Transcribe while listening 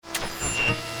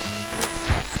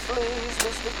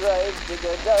the grave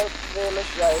digger, don't feel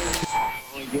ashamed.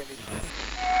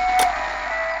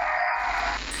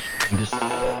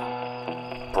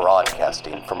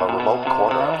 Broadcasting from a remote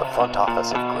corner of the front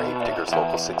office of Gravediggers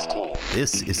Local 16.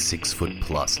 This is 6 Foot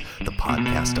Plus, the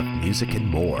podcast of music and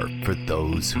more for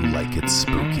those who like it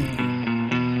spooky.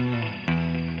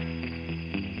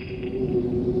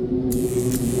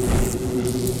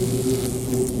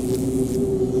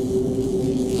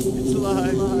 It's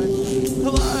alive.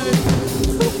 Alive.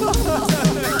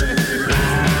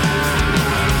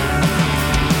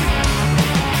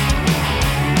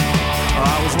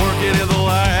 I was working in the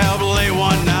lab late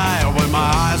one night when my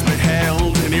eyes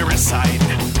beheld an eerie sight.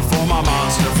 For my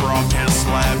monster from his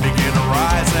slab began to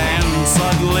rise, and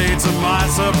suddenly, to my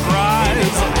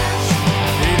surprise,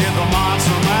 he did the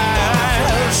monster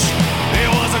mash. It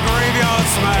was a graveyard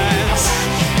smash.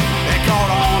 It caught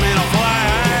on in a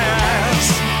flash.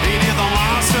 He did the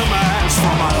monster mash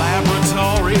from my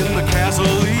laboratory in the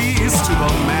castle east to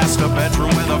the master bedroom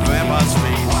where the vampires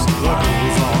feast. The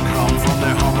ghouls all come from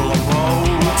their humble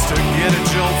abodes to get a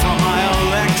jolt from my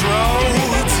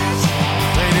electrodes.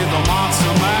 They did the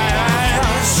monster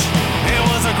mash. It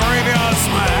was a graveyard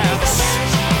smash.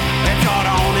 It caught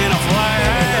on in a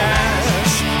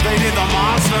flash. They did the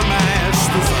monster mash.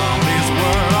 The zombies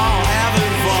were all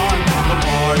having fun. The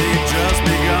party just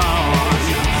begun.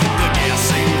 The guests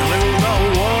include the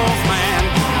Wolfman,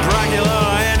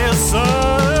 Dracula, and his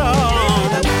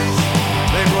son.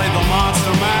 They played the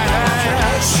monster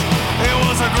mash. It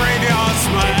was a graveyard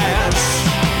smash.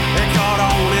 It caught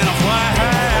on in a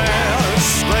flash.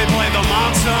 They played the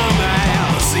monster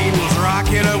mash. The scene was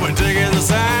rocking, we're digging the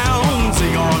sounds.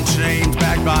 Igor Unchained,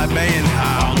 backed by baying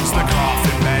hounds. The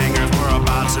coffin bangers were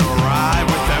about to arrive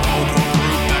with their vocal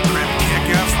group, the Crypt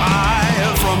Kicker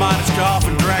 5. From out his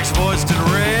coffin, Drax's voice did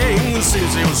ring.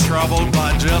 Seems he was troubled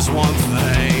by just one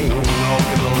thing. Oak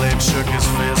in the lid shook his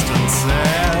fist and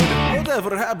said,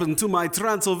 "Whatever happened to my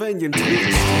Transylvanian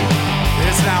twist?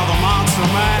 It's now the monster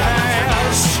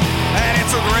mash, and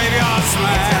it's a graveyard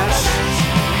smash.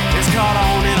 It's caught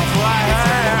on in a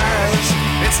flash.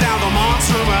 It's now the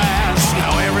monster mash.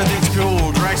 Now everything's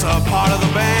cool. Drake's a part of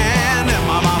the band, and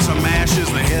my monster mash is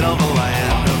the hit of the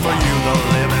land. For you, the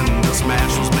living, this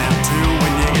mash was meant to.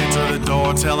 When you get to the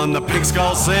door, tell him the pig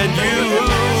skull sent you.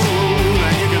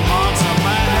 Then you can monster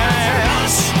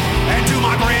mash and do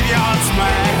my graveyard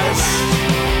smash.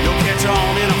 You'll catch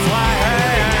on in a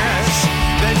flash.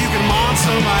 Then you can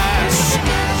monster mash.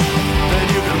 Then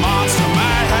you can monster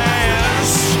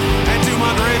mash and do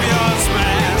my graveyard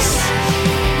smash.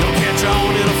 You'll catch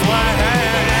on in a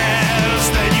flash.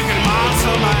 Then you can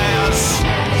monster mash.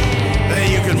 Then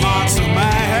you can monster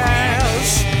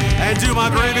mash and do my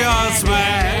graveyard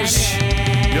smash.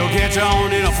 You'll catch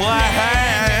on in a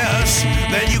flash.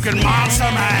 Then you can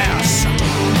monster mash.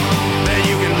 Then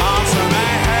you can monster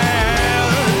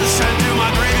mash and do my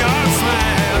graveyard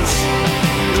smash.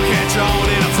 You'll catch on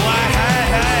in a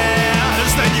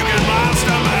flash. Then you can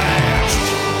monster mash.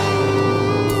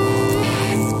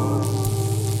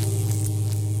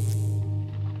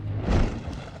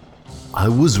 I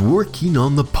was working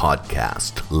on the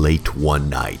podcast late one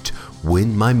night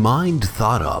when my mind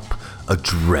thought up a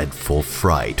dreadful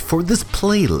fright, for this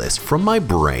playlist from my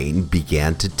brain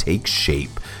began to take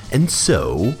shape, and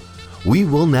so we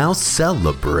will now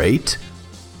celebrate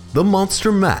the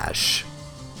Monster Mash.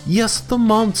 Yes, the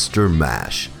Monster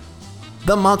Mash.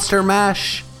 The Monster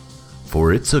Mash,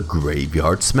 for it's a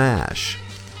graveyard smash.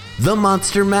 The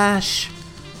Monster Mash.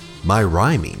 My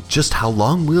rhyming, just how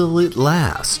long will it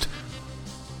last?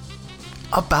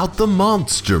 About the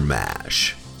Monster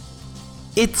Mash.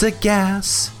 It's a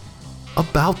gas.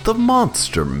 About the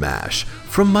Monster Mash.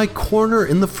 From my corner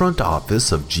in the front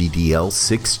office of GDL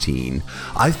 16,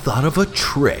 I thought of a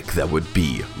trick that would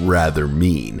be rather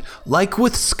mean, like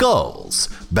with Skulls,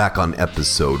 back on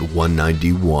episode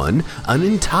 191, an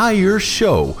entire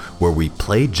show where we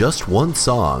play just one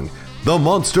song, the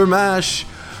Monster Mash.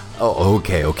 Oh,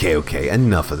 okay,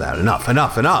 enough of that,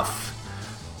 enough.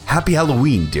 Happy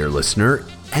Halloween, dear listener.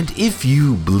 And if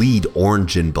you bleed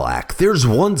orange and black, there's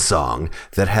one song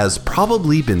that has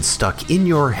probably been stuck in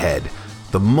your head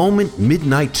the moment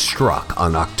midnight struck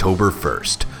on October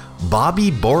 1st.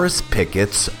 Bobby Boris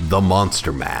Pickett's The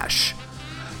Monster Mash.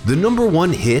 The number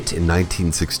one hit in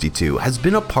 1962 has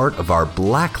been a part of our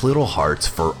black little hearts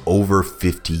for over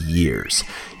 50 years.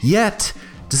 Yet,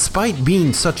 despite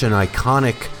being such an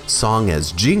iconic song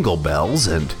as Jingle Bells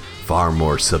and far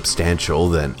more substantial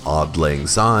than Auld Lang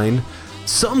Syne,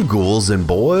 some ghouls and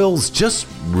boils just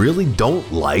really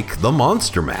don't like the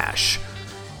Monster Mash.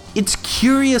 It's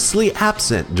curiously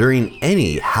absent during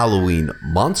any Halloween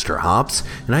Monster Hops,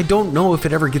 and I don't know if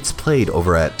it ever gets played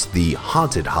over at the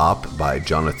Haunted Hop by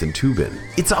Jonathan Toobin.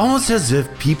 It's almost as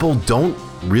if people don't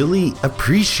really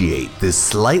appreciate this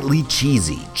slightly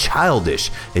cheesy,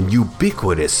 childish, and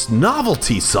ubiquitous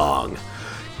novelty song.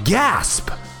 Gasp!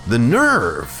 The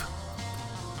nerve!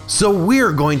 So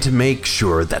we're going to make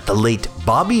sure that the late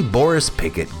Bobby Boris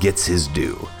Pickett gets his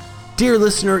due. Dear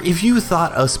listener, if you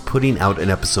thought us putting out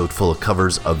an episode full of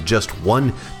covers of just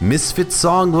one Misfits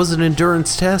song was an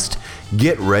endurance test,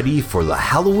 get ready for the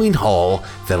Halloween haul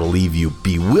that'll leave you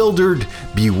bewildered,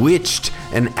 bewitched,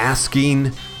 and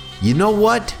asking, you know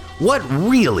what? What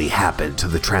really happened to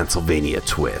the Transylvania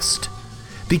Twist?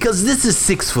 Because this is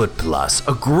 6 Foot Plus,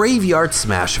 a graveyard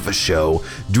smash of a show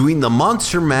doing the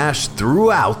Monster Mash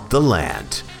throughout the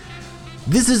land.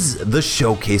 This is the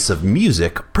showcase of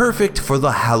music perfect for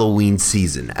the Halloween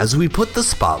season as we put the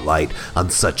spotlight on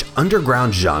such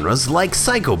underground genres like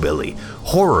psychobilly,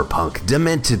 horror punk,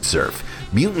 demented surf,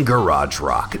 mutant garage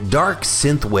rock, dark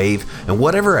synthwave, and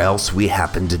whatever else we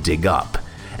happen to dig up.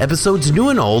 Episodes new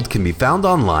and old can be found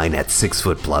online at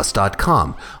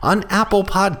 6footplus.com, on Apple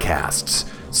Podcasts,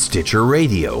 Stitcher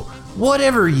Radio,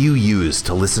 whatever you use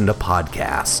to listen to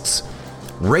podcasts.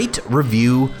 Rate,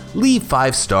 review, leave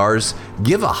 5 stars,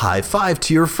 give a high five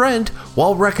to your friend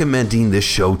while recommending this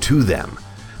show to them.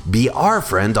 Be our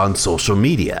friend on social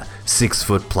media, 6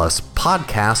 Foot Plus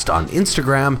Podcast on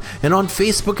Instagram, and on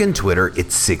Facebook and Twitter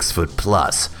it's 6 Foot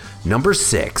Plus, number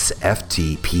 6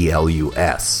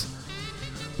 FTPLUS.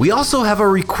 We also have a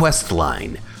request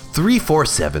line,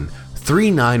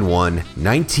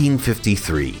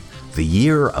 347-391-1953, the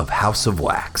year of House of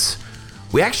Wax.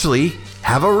 We actually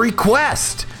have a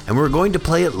request, and we're going to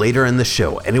play it later in the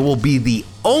show, and it will be the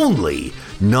only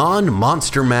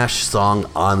non-Monster Mash song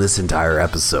on this entire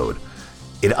episode.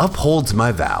 It upholds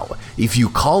my vow. If you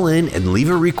call in and leave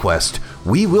a request,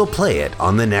 we will play it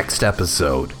on the next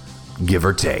episode, give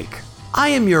or take. I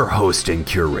am your host and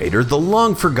curator, the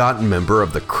long-forgotten member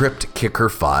of the Crypt Kicker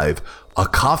 5, a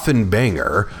coffin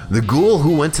banger, the ghoul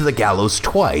who went to the gallows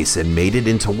twice and made it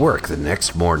into work the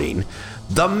next morning,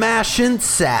 the mashin',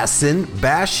 sassin',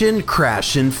 bashin',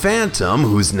 crashin' phantom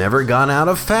who's never gone out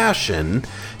of fashion,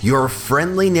 your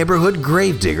friendly neighborhood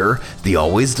gravedigger, the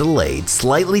always delayed,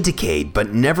 slightly decayed,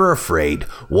 but never afraid,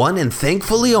 one and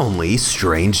thankfully only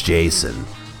Strange Jason.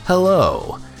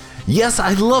 Hello. Yes,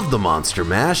 I love the Monster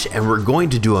Mash, and we're going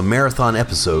to do a marathon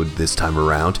episode this time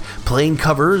around, playing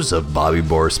covers of Bobby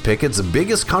Boris Pickett's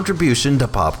biggest contribution to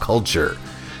pop culture.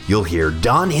 You'll hear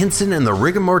Don Hinson and the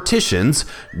Rigamorticians,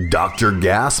 Dr.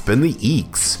 Gasp and the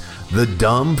Eeks, The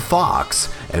Dumb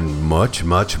Fox, and much,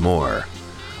 much more.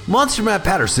 Monster Matt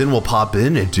Patterson will pop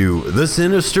in and do The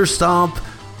Sinister Stomp,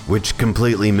 which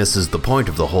completely misses the point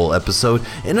of the whole episode,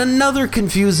 in another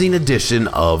confusing edition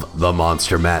of the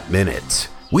Monster Matt Minute.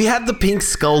 We had the Pink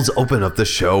Skulls open up the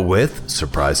show with,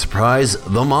 surprise, surprise,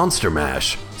 the Monster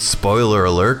Mash. Spoiler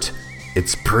alert,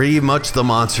 it's pretty much the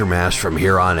Monster Mash from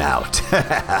here on out.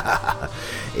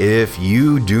 If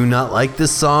you do not like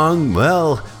this song,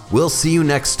 well, we'll see you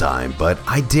next time, but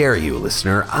I dare you,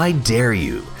 listener, I dare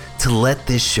you to let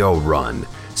this show run.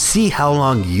 See how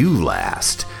long you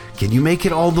last. Can you make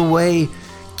it all the way?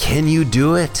 Can you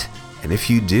do it? And if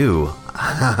you do,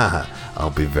 I'll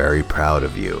be very proud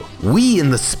of you. We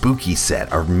in the spooky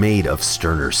set are made of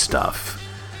sterner stuff.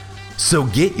 So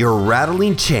get your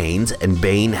rattling chains and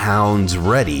baying hounds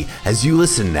ready as you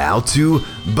listen now to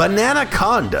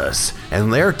Bananacondas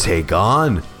and their take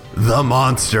on the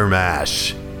Monster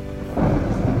Mash.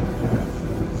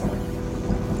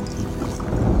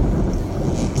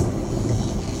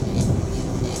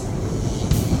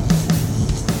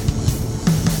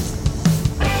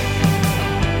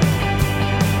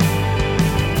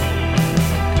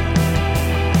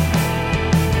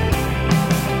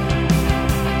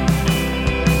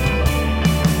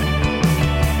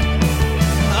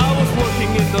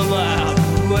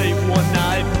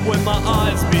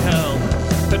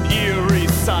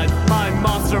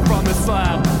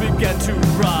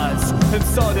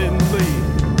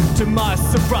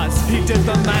 He did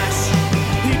the mash,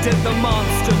 he did the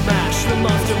monster mash, the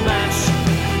monster mash.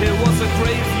 It was a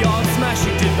graveyard smash,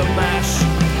 he did the mash.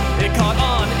 It caught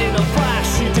on in a flash,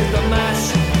 he did the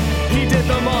mash. He did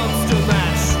the monster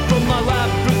mash. From my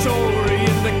laboratory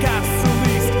in the castle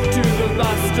east to the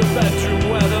master bedroom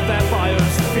where the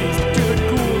vampires feast, to the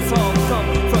ghouls all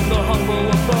come from the humble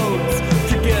abodes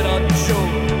to get a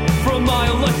joke from my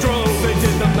electrodes. They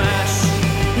did the mash,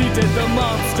 he did the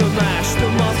monster mash,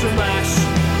 the monster mash.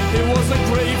 It was a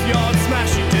graveyard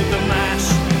smash, he did the mash.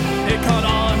 It caught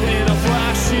on in a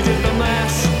flash, he did the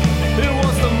mash. It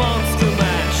was the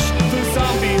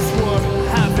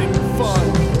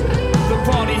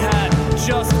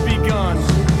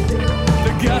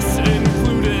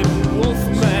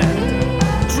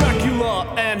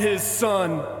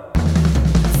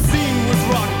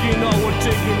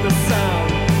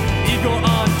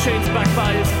chains back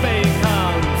by his baying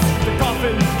hounds. The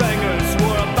coffin bangers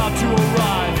were about to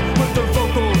arrive with the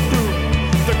vocal group.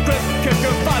 The Grip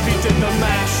Kicker 5, he did the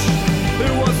mash.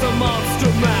 It was the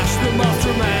monster mash, the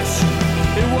monster mash.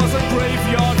 It was a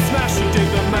graveyard smash, he did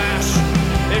the mash.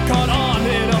 It caught on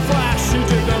in a flash, he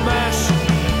did the mash.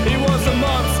 He was a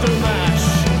monster mash.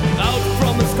 Out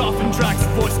from his coffin tracks,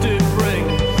 voice did ring.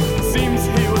 Seems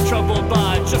he was troubled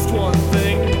by just one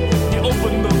thing. He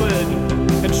opened the lid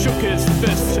and shook his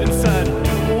fist and said,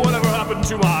 "Whatever happened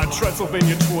to my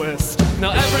Transylvania twist?"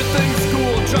 Now everything's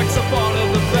cool, Drake's a part of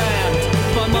the band.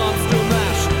 My monster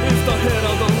mash is the hit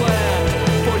of the land.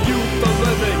 For you, the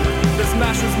living, this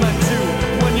mash was meant to.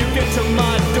 When you get to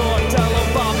my door, tell him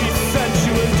Bobby sent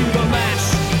you into the mash.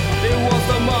 It was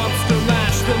the monster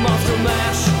mash, the monster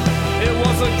mash. It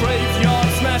was a graveyard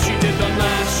smash, he did the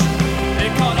mash.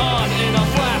 It caught on in a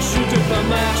flash, he did the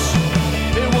mash.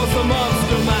 It was the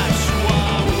monster mash,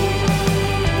 wow.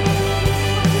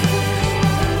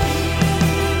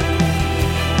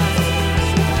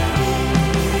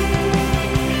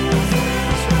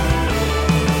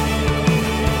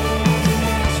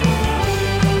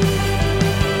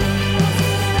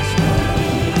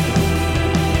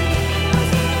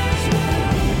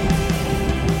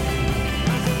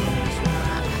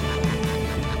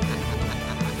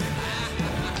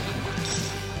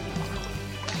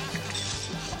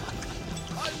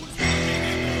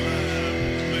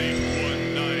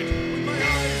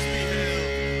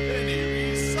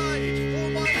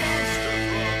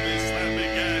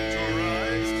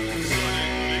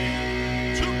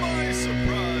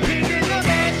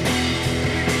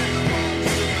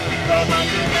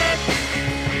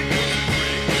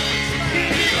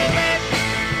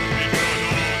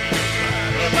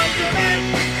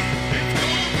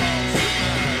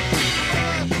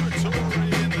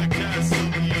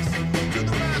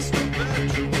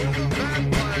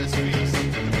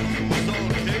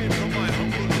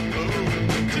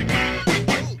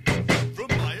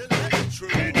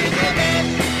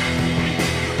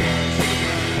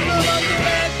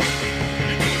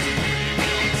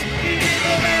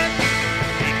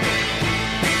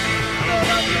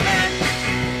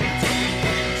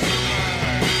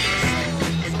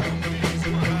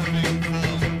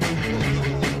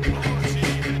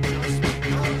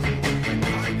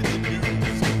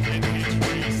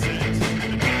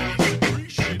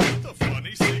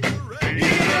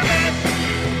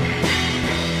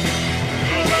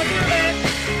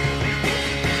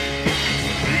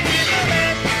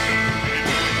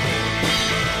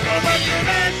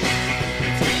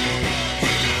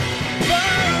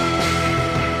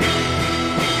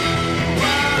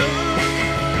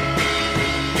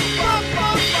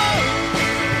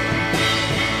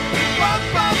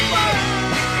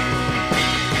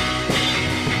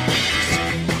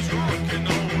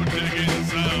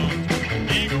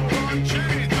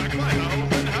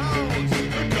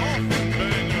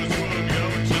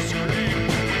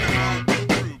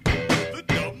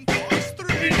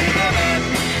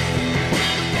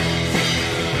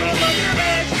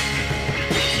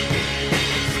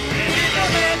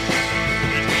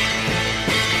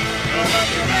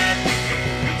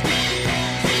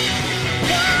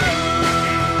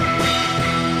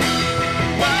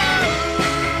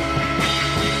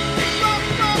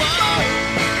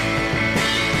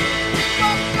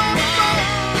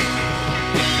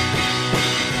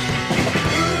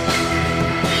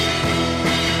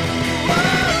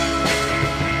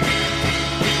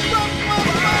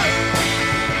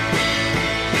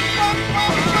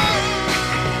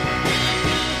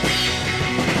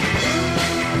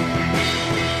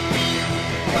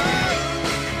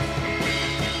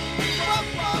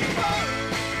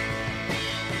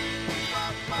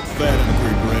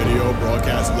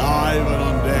 broadcast live and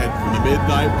undead from the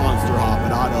Midnight Monster Hop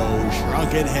at Otto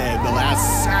Shrunken Head, the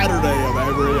last Saturday of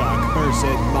every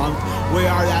accursed month. We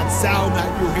are that sound that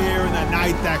you hear in the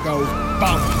night that goes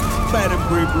bump. Phantom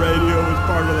Creep Radio is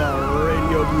part of the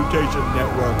Radio Mutation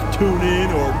Network. Tune in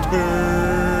or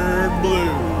turn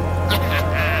blue.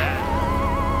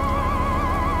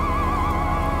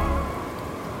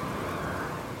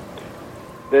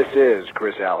 This is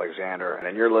Chris Alexander,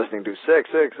 and you're listening to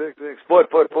 6666 foot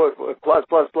plus.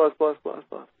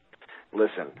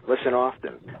 Listen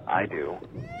often. I do.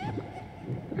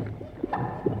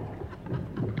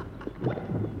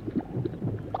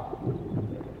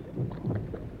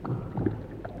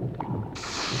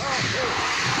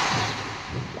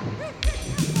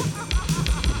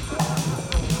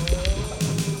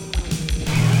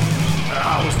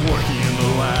 I was working in the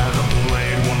lab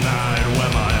late one night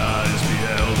when my eyes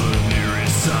beheld the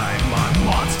nearest sight. My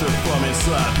monster from his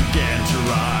slab began to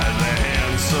ride. The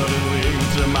hands so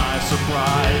to my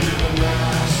surprise,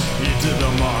 he did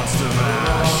the monster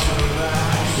mash.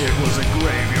 It was a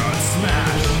graveyard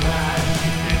smash.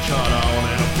 It caught on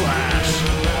in a flash.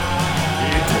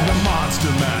 He did the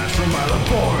monster mash from my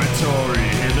laboratory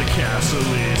in the castle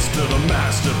east to the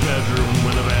master bedroom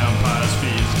where the vampires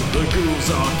feast. The ghouls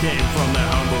all came from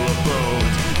their humble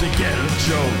abodes to get a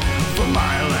joke from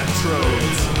my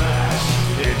electrodes.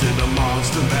 He did the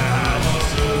monster mash.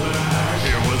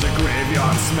 It was a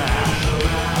graveyard smash.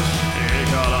 It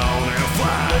caught on in a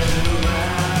flash.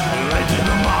 They did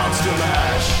the monster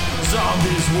mash.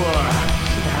 Zombies were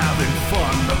having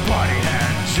fun. The party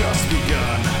had just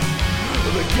begun.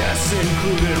 The guests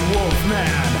included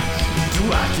Wolfman,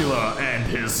 Dracula, and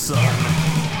his son.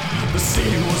 The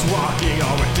scene was walking,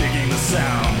 all were digging the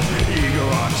sound. Eager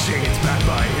on chains, backed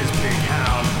by his big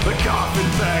hound. The coffin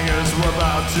bangers were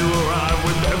about to arrive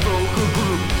with their vocal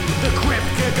group, the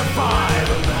Crypt Kicker 5.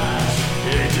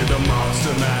 He did the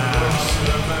monster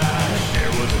mash.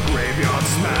 It was a graveyard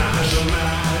smash.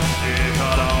 It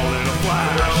caught all in a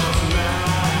flash.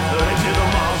 They did the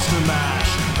monster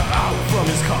mash. Out from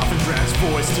his coffin, Drax's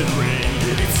voice did ring.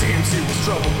 It seems he was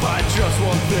troubled by just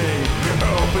one thing.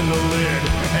 Opened the lid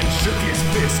and shook his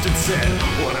fist and said,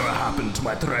 "Whatever happened to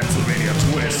my Transylvania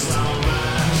twist?"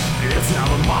 It's now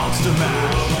the monster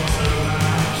mash,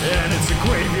 and it's a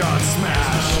graveyard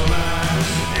smash.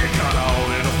 It got all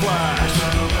in a flash.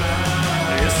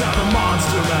 It's now the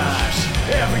monster mash.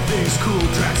 Everything's cool,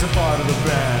 Drax a part of the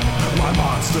band. My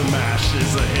monster mash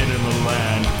is a hit in the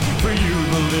land. For you,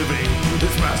 the living,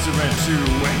 it's Master Red 2.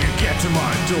 When you get to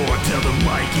my door, tell them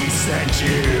Mikey sent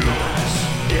you.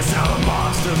 It's now the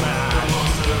monster mash,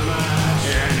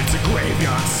 and it's a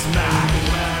graveyard smash.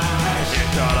 It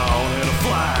got all in a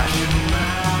flash,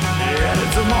 and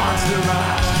it's a monster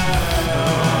mash.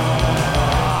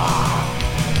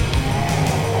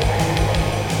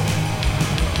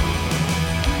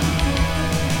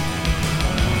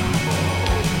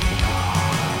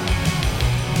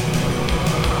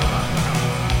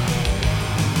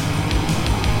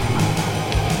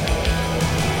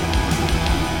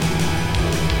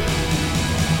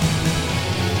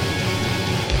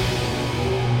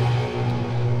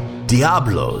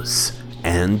 Diablos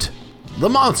and the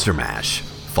Monster Mash,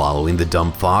 following the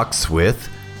Dumb Fox with,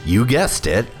 you guessed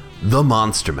it, the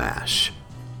Monster Mash.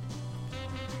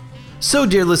 So,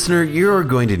 dear listener, you're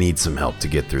going to need some help to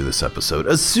get through this episode,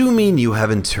 assuming you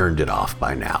haven't turned it off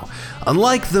by now.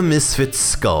 Unlike the Misfits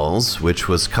Skulls, which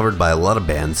was covered by a lot of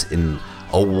bands in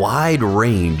a wide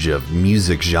range of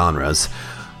music genres,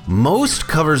 most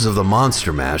covers of the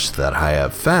Monster Mash that I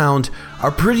have found are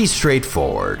pretty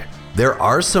straightforward. There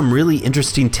are some really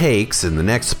interesting takes in the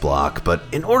next block, but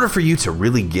in order for you to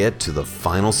really get to the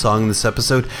final song in this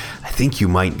episode, I think you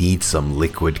might need some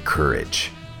liquid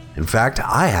courage. In fact,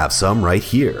 I have some right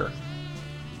here.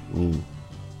 Ooh.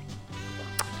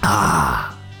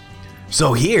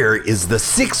 So here is the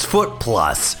 6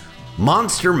 Plus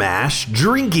Monster Mash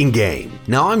drinking game.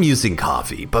 Now I'm using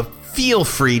coffee, but feel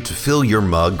free to fill your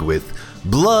mug with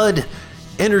blood,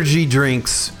 energy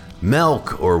drinks,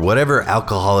 milk, or whatever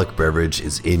alcoholic beverage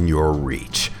is in your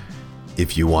reach.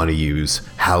 If you want to use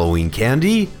Halloween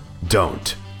candy,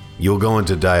 don't. You'll go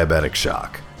into diabetic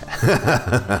shock.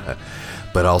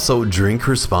 But also drink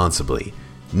responsibly.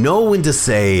 Know when to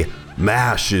say,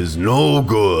 mash is no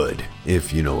good,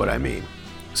 if you know what I mean.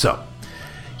 So,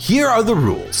 here are the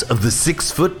rules of the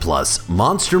 6 Plus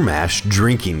Monster Mash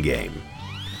drinking game.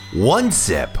 1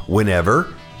 sip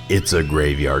whenever it's a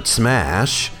graveyard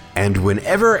smash, and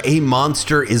whenever a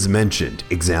monster is mentioned.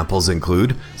 Examples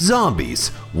include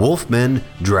zombies, Wolfman,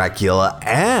 Dracula,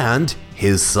 and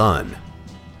his son.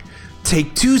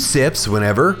 Take 2 sips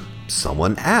whenever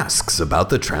someone asks about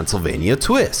the Transylvania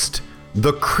twist.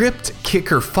 The Crypt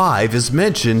Kicker 5 is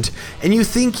mentioned, and you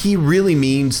think he really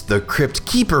means the Crypt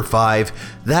Keeper 5,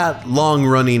 that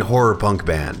long-running horror punk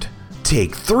band.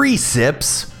 Take 3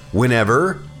 sips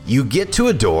whenever you get to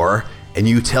a door and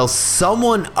you tell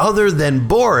someone other than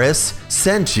Boris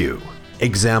sent you.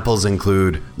 Examples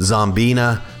include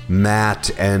Zombina,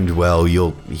 Matt, and, well,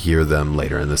 you'll hear them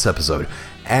later in this episode.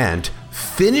 And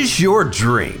finish your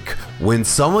drink when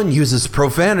someone uses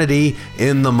profanity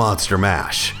in the Monster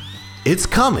Mash. It's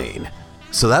coming.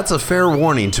 So that's a fair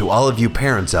warning to all of you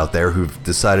parents out there who've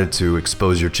decided to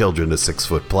expose your children to 6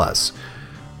 Plus.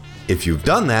 If you've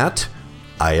done that,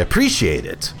 I appreciate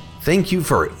it. Thank you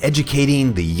for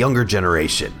educating the younger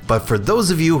generation. But for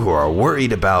those of you who are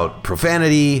worried about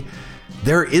profanity,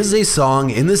 there is a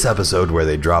song in this episode where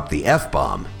they drop the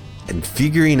F-bomb, and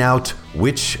figuring out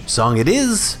which song it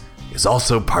is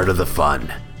also part of the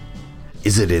fun.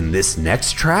 Is it in this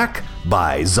next track,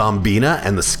 By Zombina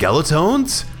and the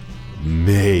Skeletones?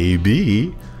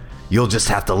 Maybe. You'll just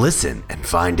have to listen and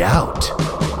find out.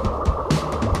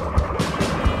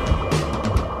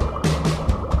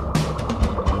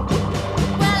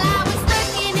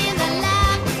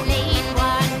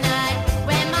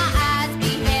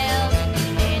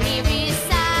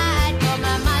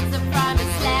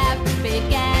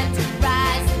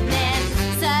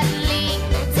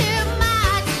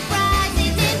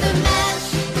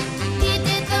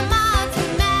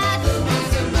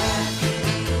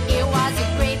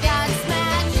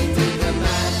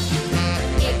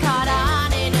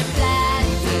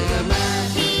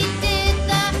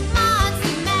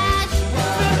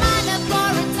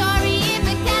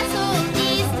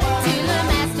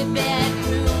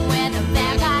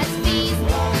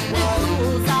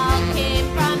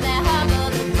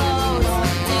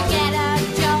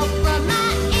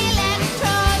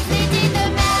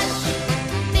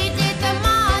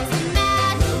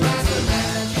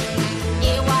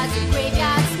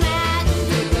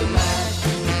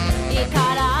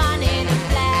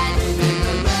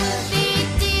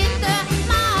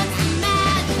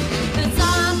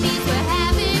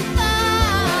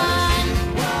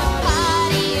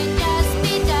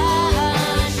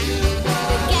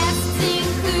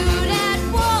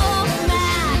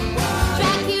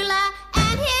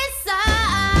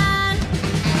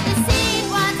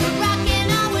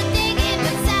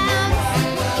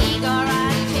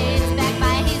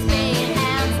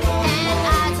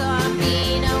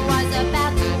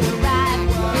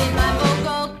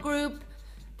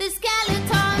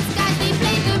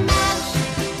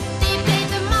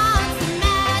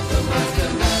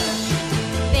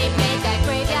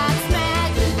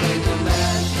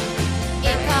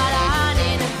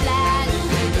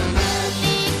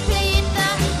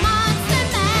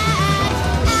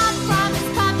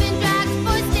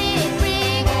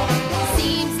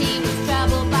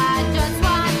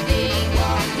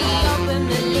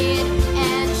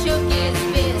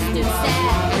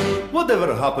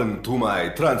 Whatever happened to my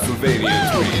Transylvanian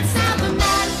tweets?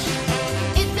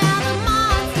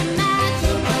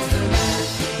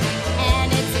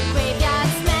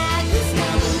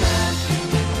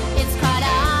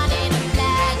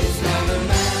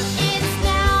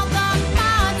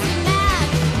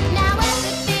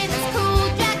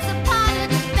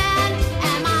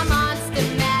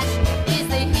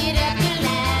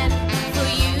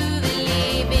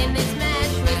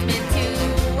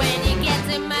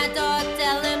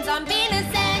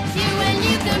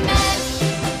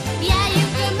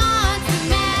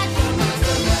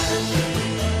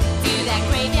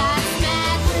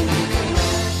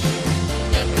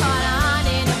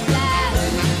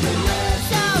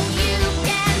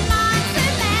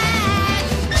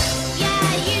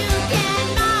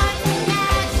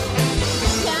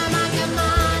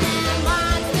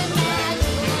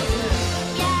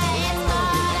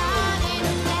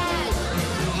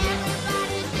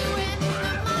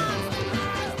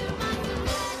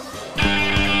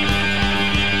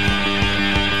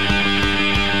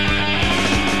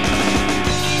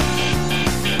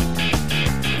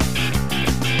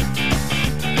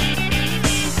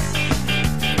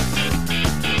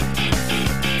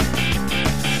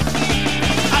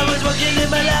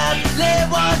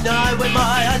 Night when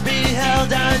my eyes beheld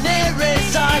a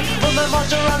nearest sight, when the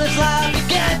monster on his lap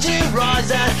began to rise,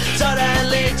 and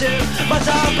suddenly to my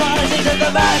surprise he did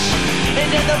the mash, he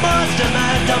did the monster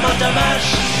mash, the monster mash.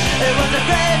 It was a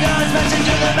graveyard smash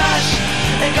into the mash,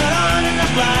 it got on in a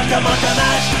splash, the monster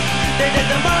mash. They did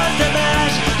the monster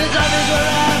mash, the zombies were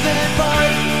having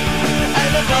fun, and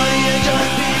the party had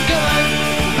just begun.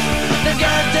 The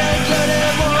guests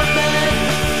included Wolfman,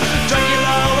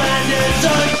 Dracula and his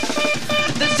son.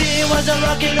 Was a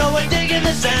rockin', no one digging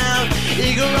the sound.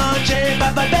 Eagle on chain,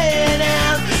 by baying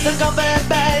out. The combat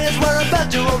bandits were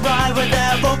about to arrive with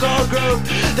their vocal group.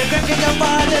 The cracking of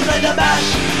fire, they played the mash,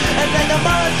 and then the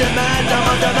monster mash, the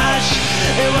monster mash.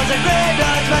 It was a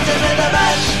graveyard smash, they played the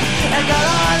mash, and got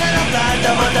on in a flash,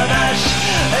 the monster mash,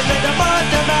 and then the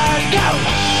monster mash, go!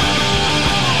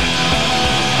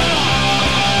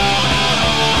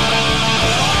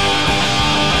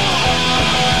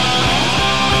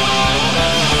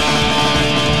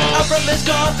 From his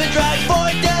coffin dragged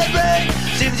void dead ring.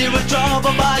 Seems he was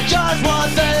troubled by just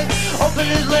one thing. Opened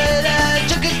his lid and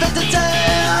took his fist and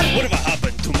said, whatever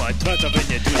happened to my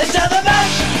Transylvania dude? It's the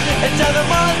mash! It's the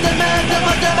monster mash, the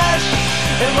monster mash.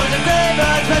 It was a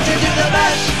graveyard smash into the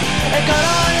mash. It got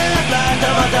on in a flash, the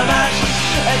monster mash.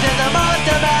 It's the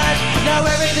monster mash. Now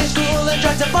everything's cool and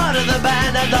Drax a part of the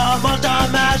band, and the monster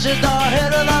mash is the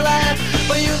hit of the land.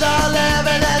 For you the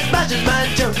 11 and smashes man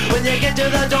too. When you get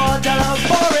to the door, tell them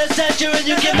Boris sent you, and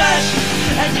you can mash,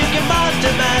 and you can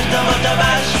monster mash, the monster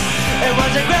mash. It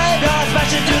was a graveyard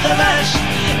smash into the mash.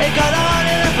 It got on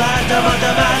in a flash, the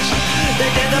monster mash. They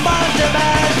did the monster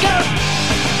mash, go!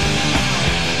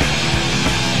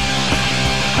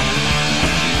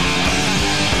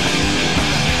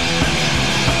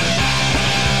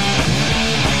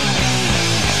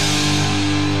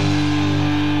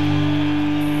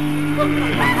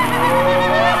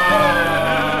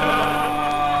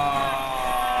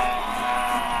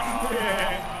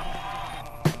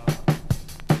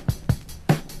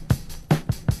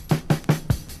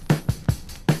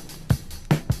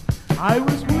 I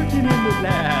was working in the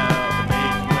lab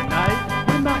late one night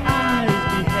when my eyes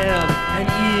beheld an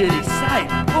eerie sight.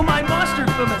 For my monster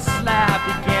from a slab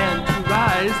began to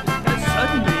rise, and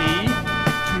suddenly,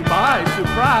 to my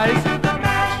surprise,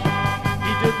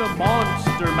 he did the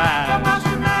monster mash.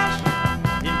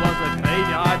 It was a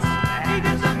graveyard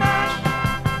smash.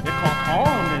 It caught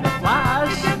on in a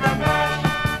flash.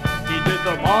 He did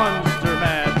the monster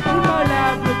mash in my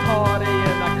laboratory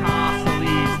in the castle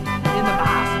east, in the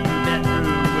master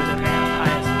bedroom where the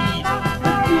vampires meet.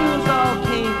 The ghouls all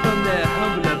came from their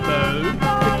humble abode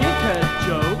to get a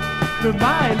joke from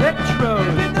my electrode.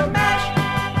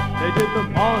 They did the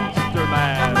monster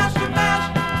mash.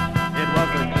 It was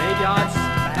a graveyard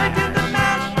smash. It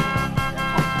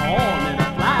caught on in a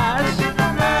flash.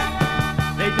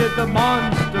 They did the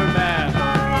monster mash.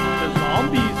 The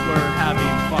zombies were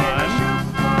having fun.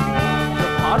 The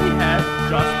party had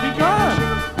just begun.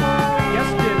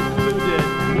 Guests included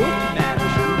Wolfman,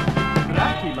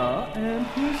 Dracula, and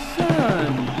his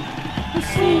son. The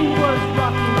scene was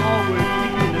rocking onward,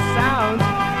 creeping the sounds.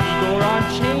 Igor on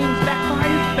chains, backed by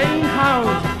his bane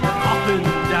hounds. The coffin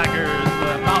daggers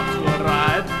were about to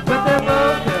arrive, but their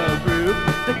vocal group,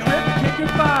 the Crypt Kicker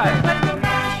 5.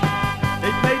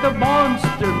 They played the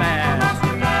monster mash.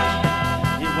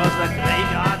 It was a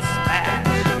graveyard smash.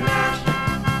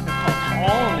 It caught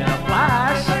on in a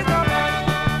flash.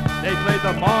 They played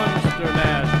the monster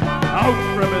mash. Out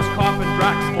from his coffin,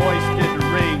 Drax's voice did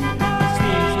ring.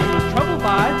 Seems he was troubled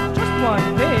by just one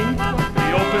thing. He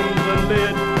opened the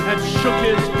lid and shook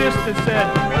his fist and said,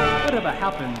 "Whatever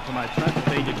happened to my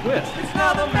Transylvania twist? It's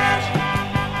now the mash.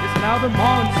 It's now the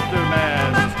monster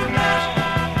mash.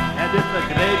 And it's a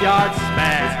graveyard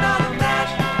smash.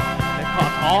 It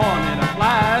caught on in a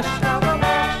flash.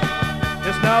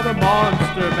 It's now the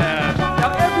monster mash.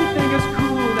 Now everything is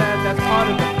cool and that's part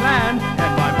of the plan.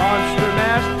 And my monster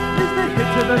mash is the hit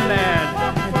to the land.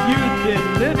 If you've been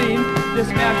living this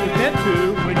mash was meant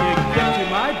to, when you get to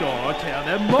my door, tell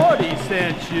them Morty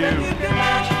sent you.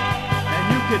 And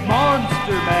you could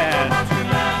monster mash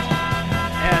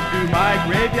and do my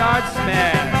graveyard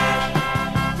smash.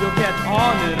 You'll get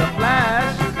on in a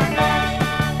flash,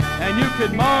 and you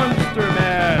could monster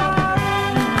mash.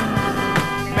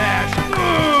 Smash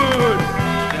good!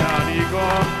 Down,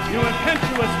 Igor, you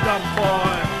impetuous dumb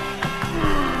boy.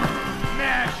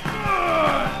 Smash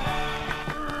good!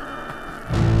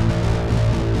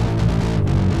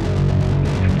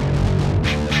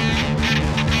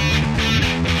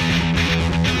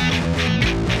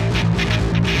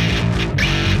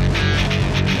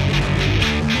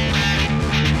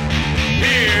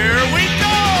 Here we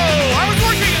go! I was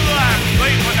working in the lab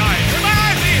late one night when my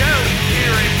eyes beheld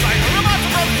here inside a monster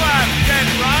from the lab can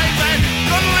rise and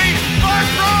suddenly spark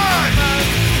rise!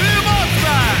 To the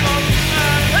monster!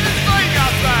 And it's going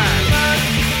outside!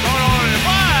 Going on in a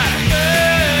flash!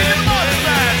 To the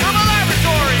monster! From a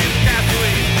laboratory in the castle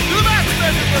east! To the master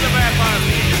bedroom where the vampires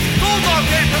meet! Ghouls all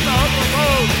came from the humble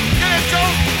road! Get a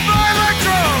joke by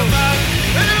Electro!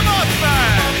 And to the monster!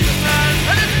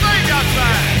 And it's going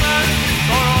outside!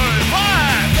 Going on in a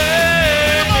flash!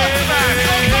 The monster mash!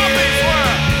 Those zombies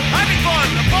were having fun!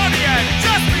 The party had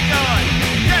just begun!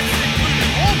 Guests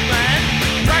included Wolfman,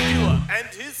 Dracula, and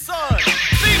his son!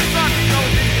 These knocking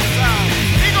those into the sound!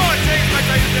 Igor changed my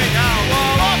place to take out!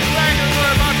 All the bangers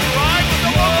were about to ride with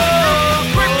the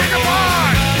monster quick pick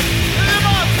apart! The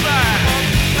monster mash!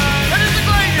 And it's a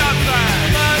graveyard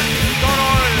smash! Going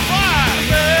on in a flash!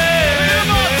 The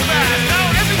monster mash!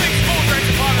 Now everything's full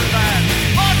drinks upon the band!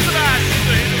 Monster mash is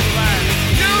the hit of the land!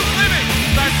 You living!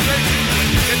 That's straight to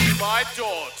get to my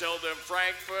door! Tell them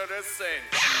Frankfurt has sent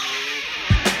you!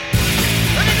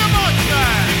 And it's a monster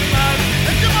mash!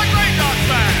 It's my graveyard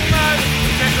smash!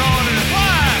 Get on in a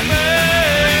flash!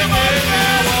 The monster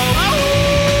mash!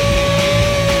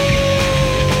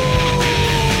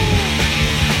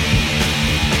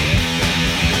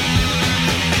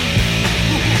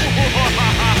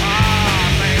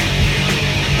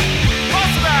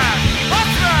 Monster mash!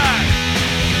 Monster mash!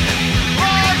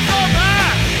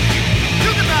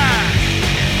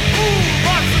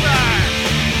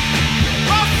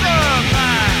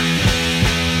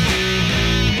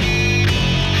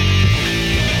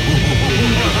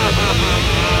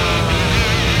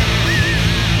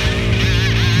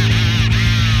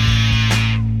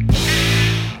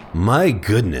 My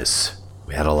goodness,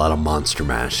 we had a lot of Monster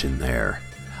Mash in there.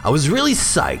 I was really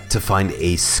psyched to find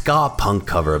a ska punk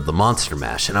cover of the Monster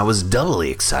Mash, and I was doubly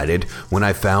excited when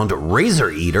I found Razor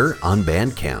Eater on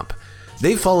Bandcamp.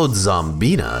 They followed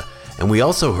Zombina, and we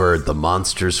also heard the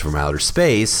Monsters from Outer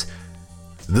Space,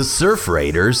 the Surf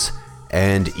Raiders,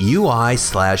 and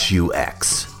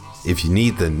UI/UX. If you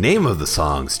need the name of the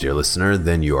songs, dear listener,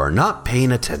 then you are not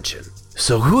paying attention.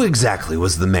 So who exactly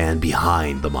was the man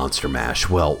behind the Monster Mash?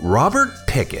 Well, Robert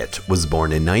Pickett was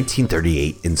born in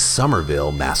 1938 in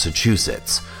Somerville,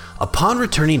 Massachusetts. Upon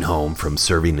returning home from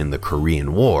serving in the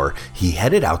Korean War, he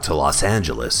headed out to Los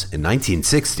Angeles in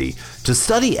 1960 to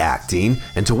study acting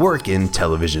and to work in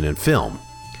television and film.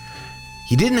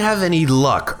 He didn't have any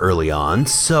luck early on,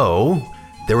 so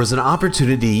there was an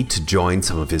opportunity to join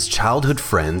some of his childhood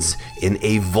friends in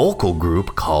a vocal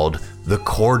group called The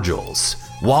Cordials.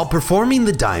 While performing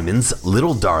the Diamonds'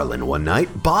 Little Darlin' one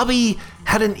night, Bobby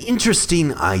had an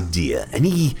interesting idea, and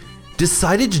he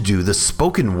decided to do the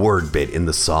spoken word bit in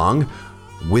the song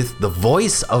with the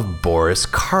voice of Boris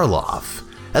Karloff.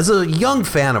 As a young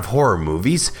fan of horror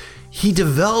movies, he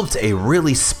developed a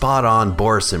really spot-on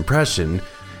Boris impression,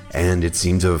 and it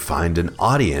seemed to find an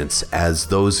audience as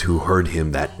those who heard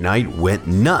him that night went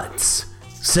nuts.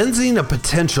 Sensing a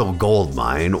potential gold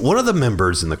mine, one of the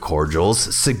members in the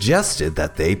Cordials suggested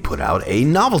that they put out a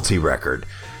novelty record,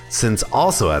 since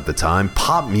also at the time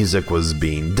pop music was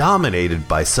being dominated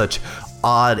by such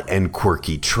odd and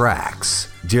quirky tracks.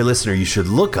 Dear listener, you should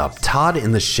look up Todd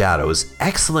in the Shadow's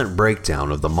excellent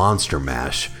breakdown of the Monster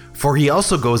Mash, for he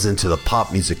also goes into the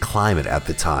pop music climate at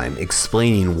the time,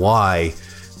 explaining why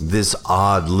this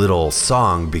odd little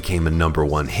song became a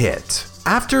 #1 hit.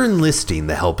 After enlisting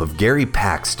the help of Gary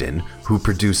Paxton, who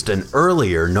produced an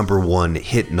earlier #1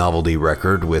 hit novelty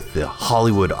record with the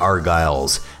Hollywood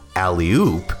Argyle's Alley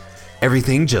Oop,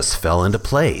 everything just fell into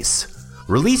place.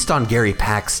 Released on Gary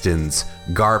Paxton's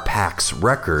Garpax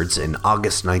Records in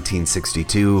August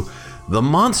 1962, the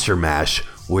Monster Mash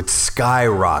would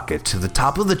skyrocket to the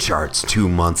top of the charts 2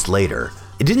 months later.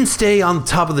 It didn't stay on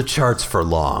top of the charts for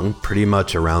long, pretty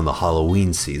much around the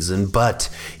Halloween season, but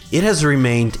it has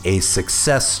remained a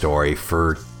success story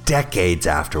for decades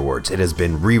afterwards. It has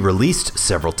been re-released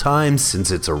several times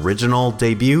since its original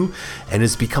debut and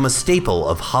has become a staple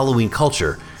of Halloween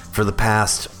culture for the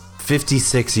past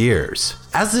 56 years.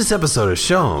 As this episode has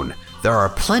shown, there are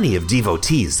plenty of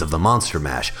devotees of the Monster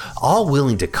Mash, all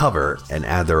willing to cover and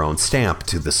add their own stamp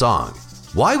to the song.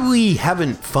 Why we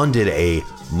haven't funded a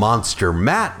Monster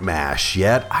Matt Mash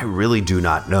yet, I really do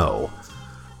not know.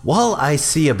 While I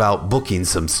see about booking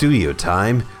some studio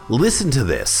time, listen to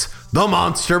this, the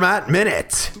Monster Matt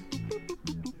Minute.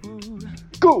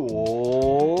 Good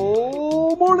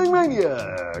morning,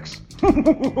 maniacs!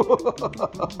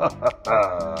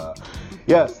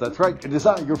 Yes, that's right. It is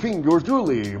I, your fiend, yours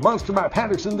truly, Monster Matt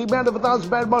Patterson, the man of 1,000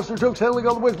 bad monster jokes, hailing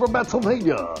all the way from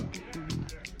Pennsylvania.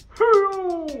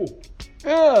 Hey-o!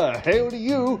 Yeah, hail to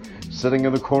you, sitting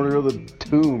in the corner of the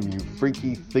tomb, you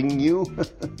freaky thing, you.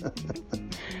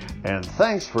 And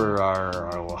thanks for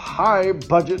our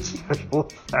high-budget special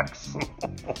effects.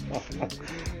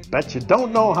 Bet you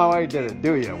don't know how I did it,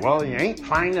 do you? Well, you ain't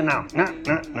finding out. No.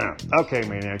 Okay,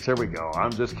 maniacs, here we go.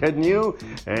 I'm just kidding you,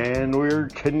 and we're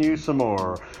kidding you some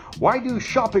more. Why do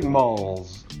shopping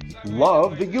malls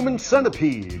love the human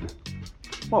centipede?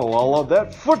 Well, all of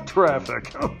that foot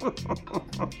traffic.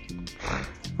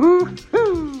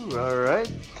 Woo-hoo! All right.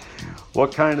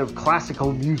 What kind of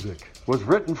classical music was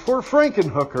written for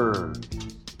Frankenhooker?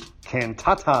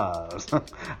 Cantatas.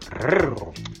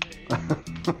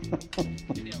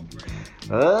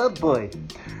 Oh boy.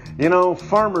 You know,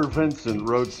 Farmer Vincent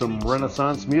wrote some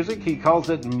Renaissance music. He calls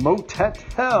it Motet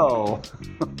Hell.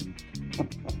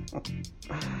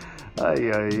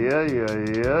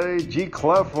 G.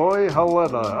 Clef, oi,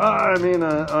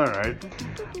 Helena. All right.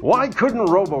 Why couldn't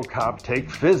RoboCop take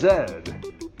Phys Ed?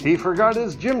 He forgot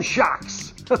his Gym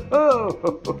Shocks.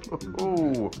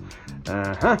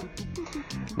 Uh-huh.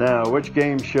 Now, which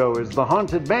game show is the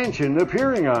Haunted Mansion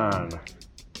appearing on?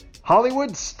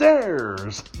 Hollywood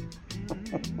Stairs.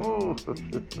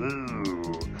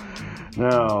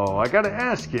 Now, I gotta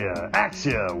ask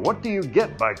you, what do you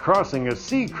get by crossing a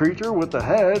sea creature with the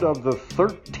head of the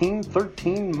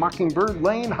 1313 Mockingbird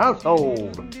Lane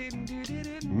household?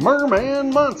 Merman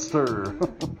Monster.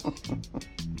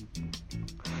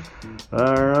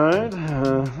 All right,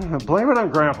 blame it on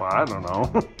Grandpa, I don't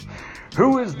know.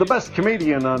 Who is the best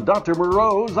comedian on Dr.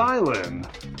 Moreau's Island?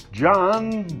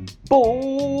 John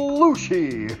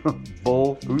Belushi.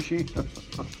 Belushi?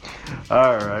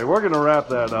 All right, we're going to wrap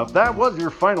that up. That was your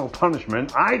final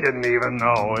punishment. I didn't even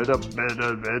know. It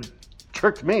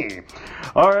tricked me.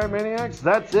 All right, Maniacs,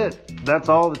 that's it. That's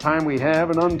all the time we have,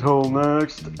 and until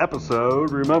next episode,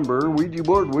 remember, Ouija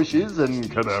board wishes and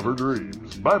cadaver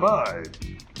dreams. Bye-bye.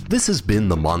 This has been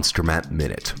the Monster Matt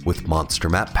Minute with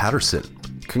Monster Matt Patterson.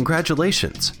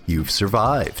 Congratulations, you've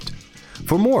survived.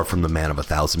 For more from the man of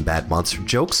 1,000 bad monster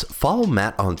jokes, follow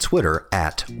Matt on Twitter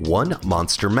at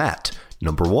 @OneMonsterMatt.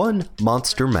 Number 1,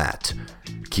 Monster Matt.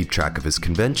 Keep track of his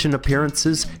convention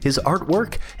appearances, his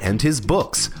artwork, and his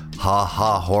books, Ha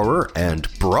Ha Horror and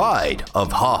Bride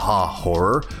of Ha Ha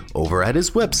Horror, over at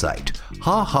his website,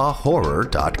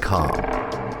 hahahorror.com.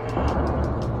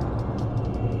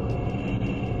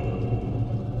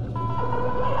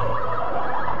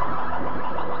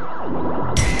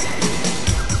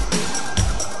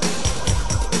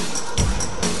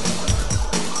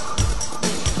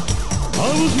 I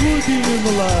was working in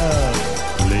the lab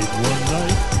late one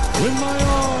night when my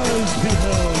eyes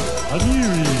beheld an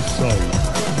eerie sight.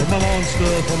 And my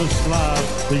monster from a slab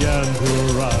began to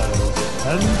arise,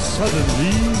 and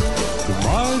suddenly, to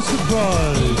my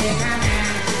surprise,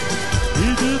 he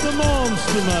did the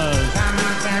monster mash.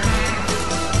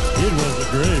 It was a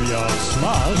graveyard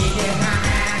smash.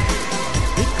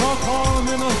 It caught on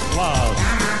in a flash.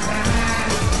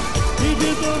 He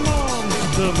did the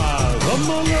monster mash. From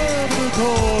the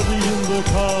laboratory in the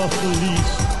castle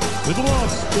east, with the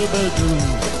master bedroom,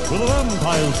 with a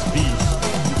vampire's feast.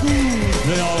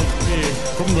 They all came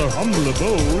from their humble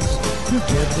abodes to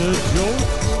get the joke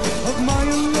of my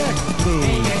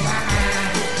electrodes.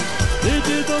 They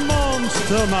did the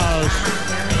monster mash.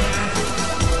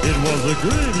 It was a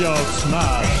graveyard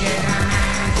smash.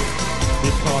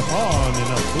 It caught on in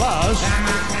a flash.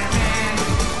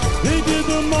 They did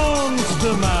the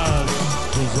monster mash.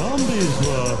 The zombies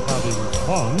were having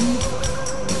fun.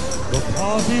 The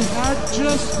party had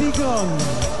just begun.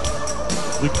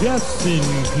 The guests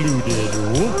included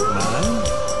Wolfman,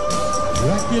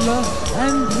 Dracula,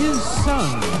 and his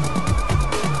son.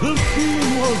 The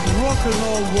theme was rock and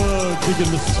roll word,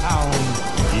 digging the sound.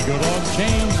 He got on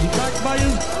chains, backed by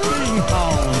his big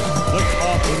hounds. The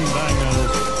coffin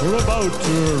bangers were about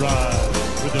to arrive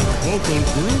with their vocal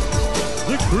group,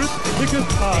 the Cryptic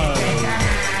Five.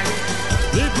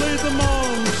 They played the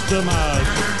monster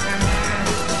mash.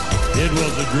 It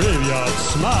was a graveyard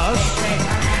smash.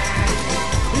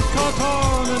 It caught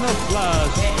on in a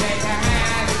flash.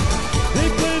 They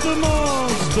played the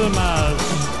monster mash.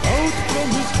 Out from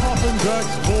his coffin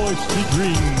Drax's voice did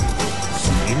ring.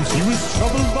 Seems he was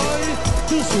troubled by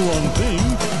this one thing.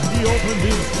 He opened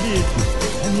his lid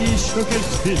and he shook his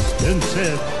fist and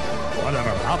said,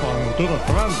 "Whatever happened to the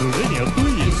Transylvania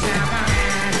twist?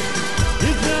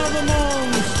 It's now the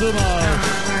monster mash.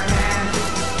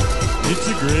 It's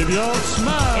a graveyard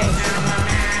smash.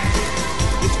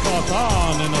 It's caught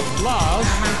on in a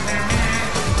flash.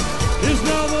 It's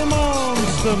now the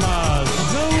monster mash.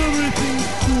 Now everything's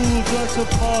cool, Drax a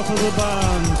part of the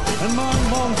band. And my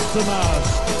monster mash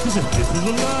is a hit of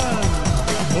the land.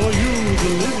 For you,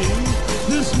 the living,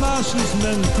 this mash is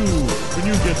meant to. When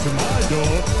you get to my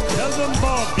door, tell them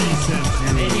Bobby sent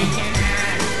you.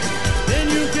 Then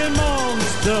you can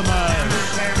monster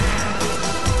mash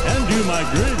and do my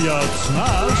graveyard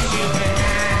smash.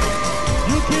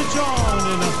 You catch on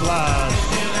in a flash.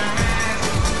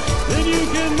 Then you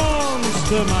can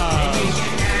monster mash.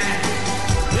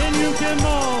 Then you can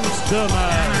monster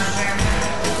mash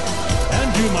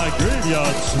and do my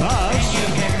graveyard smash.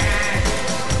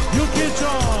 You catch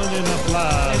on in a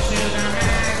flash.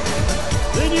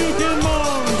 Then you can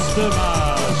monster mash.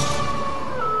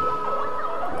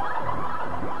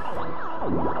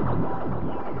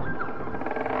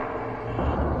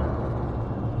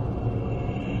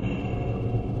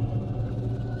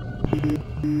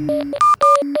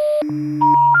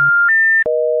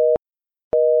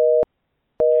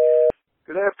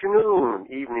 Good afternoon,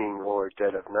 evening, or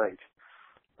dead of night.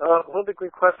 One of the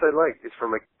requests I like is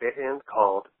from a band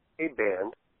called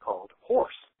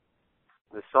Horse.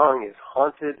 The song is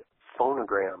Haunted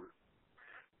Phonogram.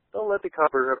 Don't let the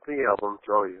cover of the album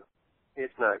throw you.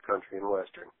 It's not country and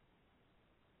western.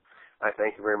 I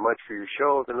thank you very much for your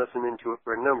show. I've been listening to it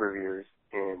for a number of years,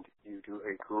 and you do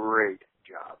a great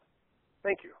job.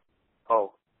 Thank you.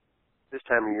 Oh, this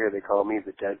time of year they call me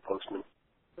the dead postman.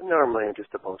 But normally I'm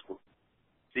just a postman.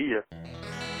 See ya.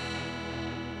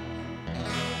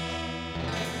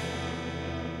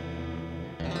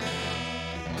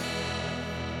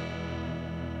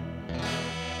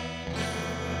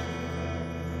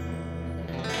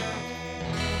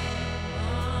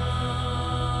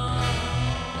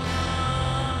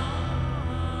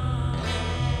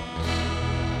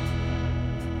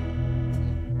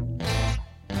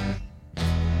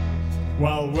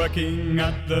 While working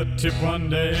at the tip one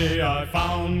day, I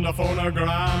found a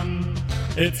phonogram.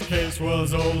 Its case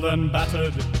was old and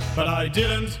battered, but I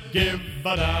didn't give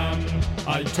a damn.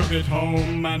 I took it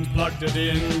home and plugged it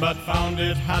in, but found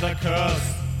it had a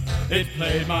curse. It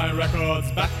played my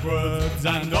records backwards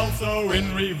and also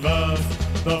in reverse.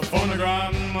 The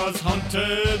phonogram was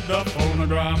haunted, the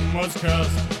phonogram was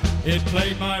cursed. It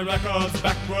played my records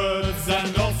backwards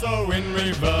and also in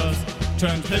reverse.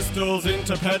 Turned Pistols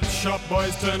into Pet Shop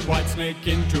Boys, turned Whitesnake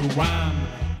into Wham.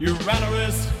 You ran a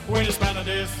risk when you span a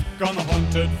disc on the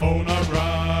haunted phonogram.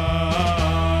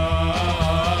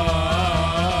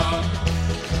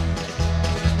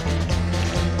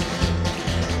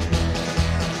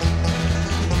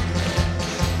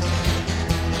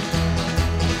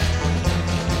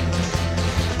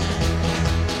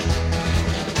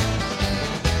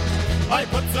 I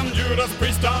put some Judas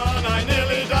Priest on, I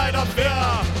nearly died of fear.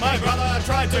 My brother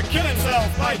tried to kill himself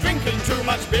by drinking too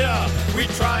much beer. We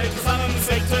tried to summon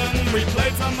Satan, we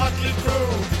played some Motley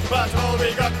Crue, but all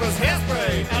we got was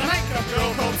hairspray and a makeup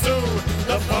girl called Sue.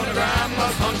 The phonogram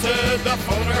was haunted, the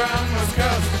phonogram was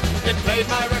cursed. It played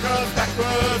my records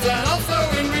backwards and also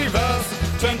in reverse.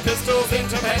 Turned Pistols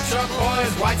into Pet Shop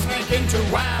Boys, Whitesnake into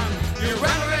Wham. You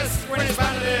ran a risk when you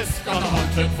spun a disc on a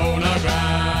haunted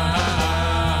phonogram.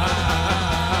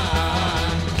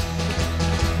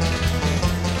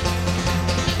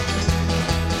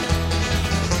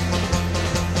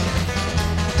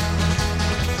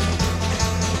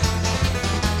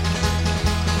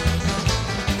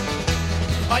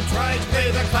 I tried to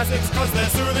play the classics cause they're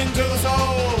soothing to the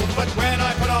soul, but when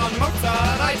I put on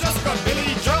Mozart I just got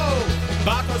Billy Joel.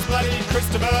 Bach was bloody,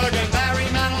 Christopher and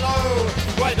Barry Manilow.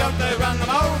 Why don't they run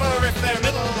them over if they're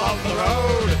middle of the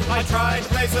road? I tried to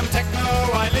play some techno,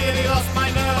 I nearly lost my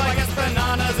nerve. I guess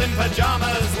Bananas in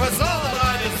Pajamas was all that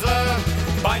I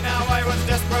deserved. By now I was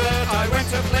desperate, I went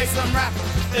to play some rap.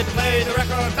 It played the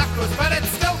record backwards, but it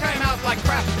still came out like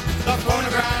crap. The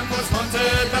phonogram was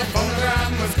haunted, the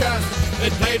phonogram was cursed.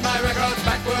 It played my records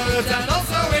backwards and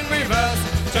also in reverse.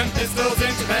 Turned Pistols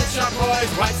into Pet Shop Boys,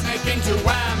 Whitesnake into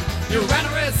Wham. You ran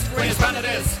a risk when you spun a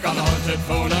disc on the haunted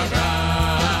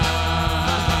phonogram.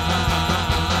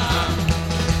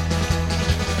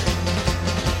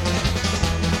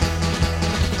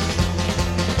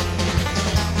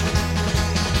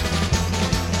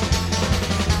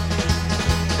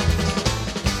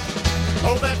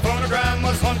 Oh, that phonogram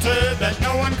was haunted, that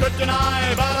no one could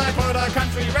deny. But I put a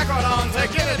country record on to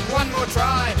give it one more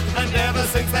try. And ever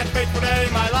since that fateful day,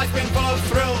 my life's been full of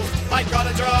thrills. I got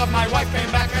a job, my wife came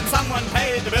back, and someone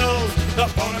paid the bills. The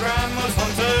phonogram was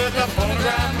haunted, the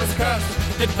phonogram was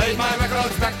cursed. It played my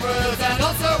records backwards and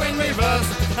also in reverse.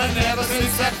 And ever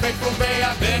since that fateful day,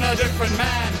 I've been a different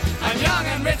man. I'm young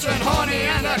and rich and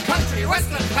horny and a country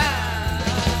western fan.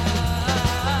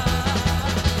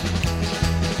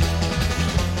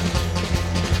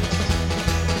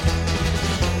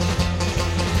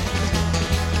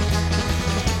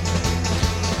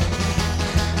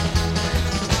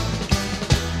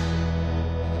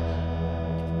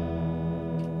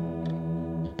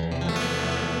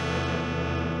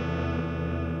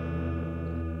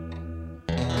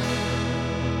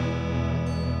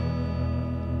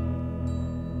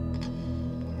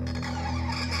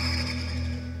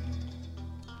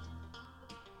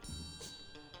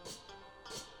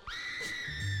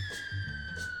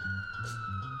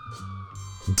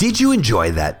 Did you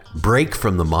enjoy that break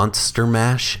from the Monster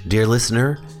Mash, dear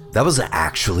listener? That was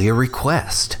actually a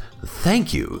request.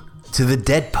 Thank you to the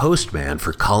Dead Postman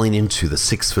for calling into the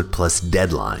 6 Foot Plus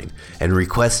deadline and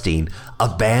requesting a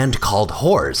band called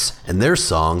Horse and their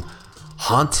song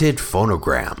Haunted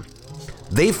Phonogram.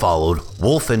 They followed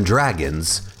Wolf and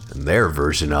Dragons and their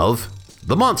version of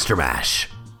the Monster Mash.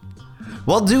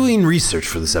 While doing research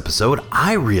for this episode,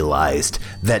 I realized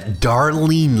that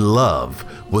Darlene Love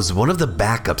was one of the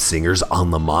backup singers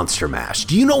on the Monster Mash.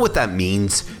 Do you know what that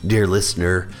means, dear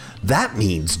listener? That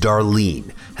means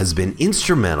Darlene has been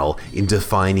instrumental in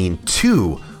defining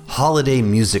 2 holiday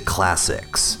music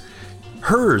classics.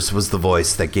 Hers was the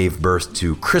voice that gave birth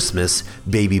to Christmas,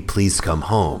 Baby Please Come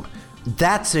Home.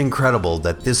 That's incredible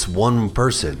that this one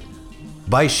person,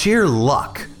 by sheer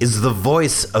luck, is the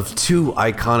voice of 2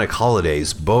 iconic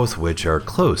holidays, both which are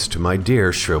close to my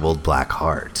dear shriveled black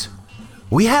heart.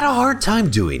 We had a hard time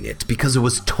doing it because it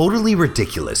was totally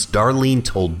ridiculous, Darlene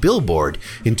told Billboard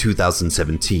in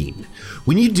 2017.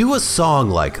 When you do a song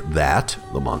like that,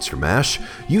 the Monster Mash,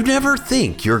 you never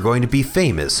think you're going to be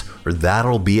famous or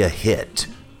that'll be a hit.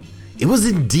 It was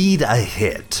indeed a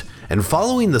hit, and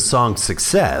following the song's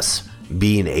success,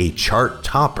 being a chart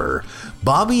topper,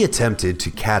 Bobby attempted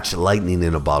to catch lightning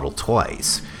in a bottle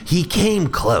twice. He came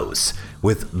close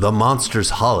with The Monsters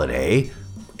Holiday,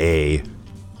 a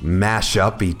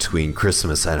mashup between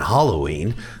Christmas and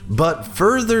Halloween, but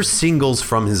further singles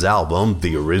from his album,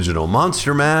 the original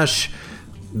Monster Mash,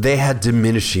 they had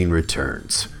diminishing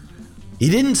returns. He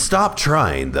didn't stop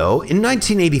trying, though. In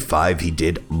 1985, he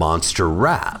did Monster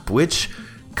Rap, which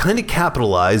kind of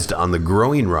capitalized on the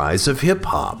growing rise of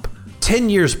hip-hop. 10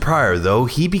 years prior, though,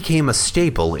 he became a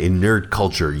staple in nerd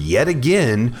culture yet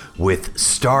again with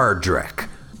Star Trek,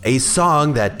 a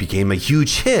song that became a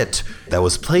huge hit that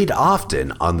was played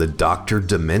often on the Dr.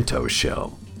 Demento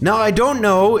show. Now, I don't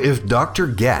know if Dr.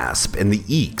 Gasp and the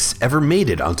Eeks ever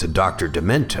made it onto Dr.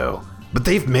 Demento, but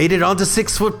they've made it onto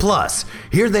 6 Foot Plus.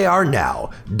 Here they are now,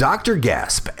 Dr.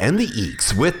 Gasp and the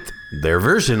Eeks with their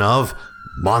version of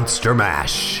Monster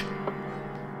Mash.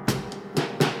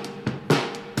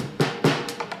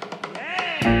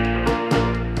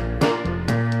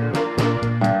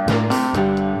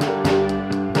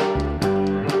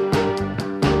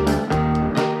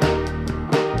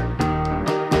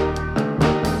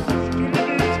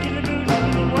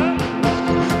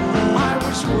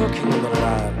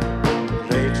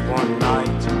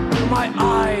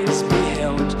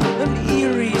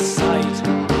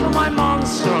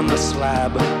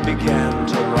 Began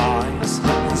to rise,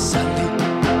 and suddenly,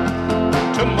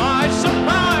 to my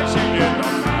surprise, he did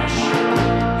the mash.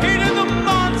 He did the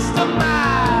monster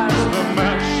mash, the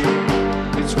mash.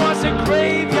 It was a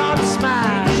graveyard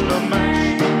smash, the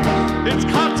mash. It's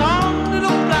caught on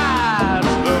little flash,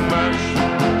 the mash.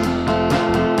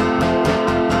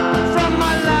 From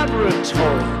my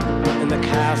laboratory in the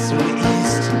castle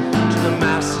east to the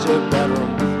master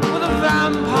bedroom with a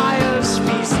vampire's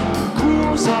feast.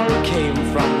 Ghouls all came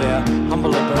from their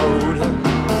humble abode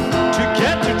to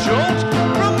get a jolt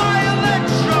from my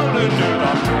electrode into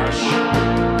the mash.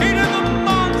 He did the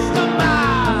monster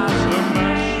mash, the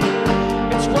mash.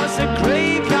 It was a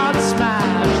graveyard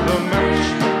smash, the mash.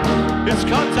 It's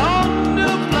cut on to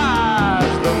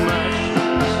flash, the mash.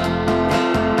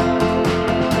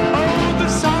 Oh, the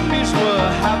zombies were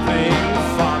having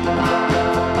fun.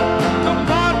 The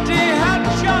party had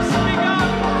just begun.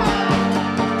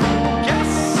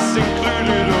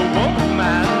 Included a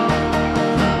wolfman,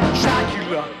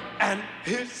 Dracula, and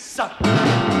his son. Do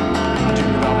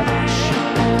the mash,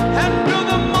 and do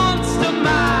the monster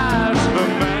mash, the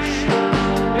mash.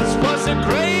 It was a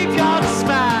graveyard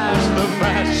smash, the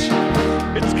mash.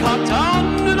 It's caught on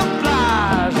to the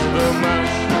flash, the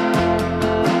mash.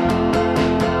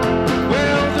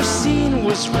 Well, the scene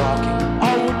was rocking,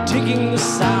 all were digging the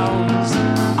sounds.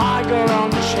 I got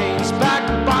on chains,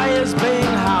 backed by his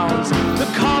baying hounds. The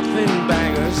coffin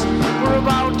bangers were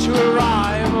about to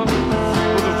arrive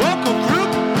with a vocal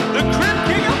group, the Crypt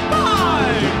King of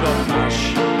Five. The mash,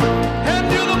 and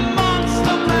do the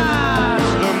monster mash,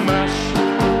 the mash.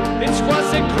 It was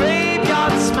a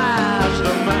graveyard smash,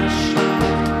 the mash.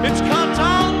 It's caught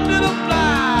on to the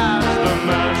flash, the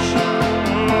mash.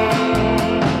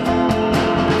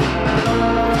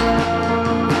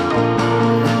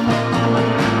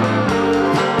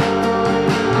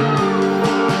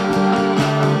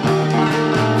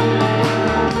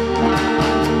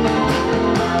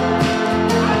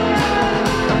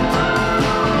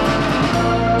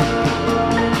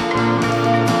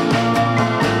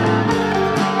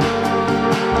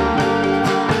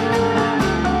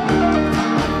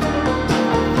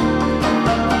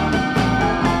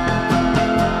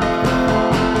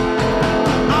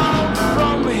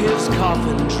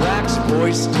 Drax's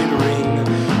voice did ring.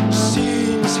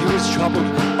 Seems he was troubled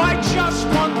by just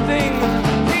one thing.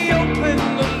 He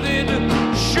opened the lid,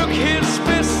 shook his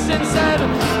fists and said,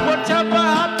 whatever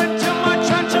happened to my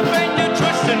Transylvania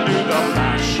twist? And do the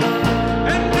mash,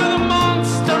 and do the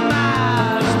monster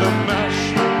mash, the mash.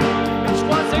 It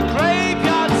was a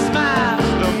graveyard smash,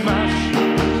 the mash.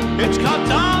 It's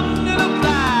caught on to the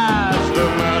flash, the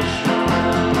mash.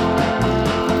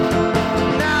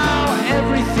 Now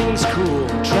everything's cool.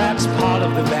 Drax part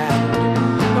of the band.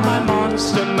 My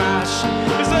monster mash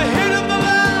is the hit of the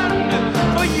land.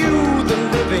 For you, the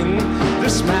living,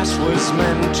 this mash was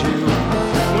meant to.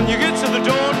 When you get to the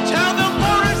door, tell them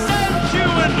Boris sent you.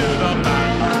 And do the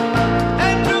mash,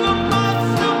 and do the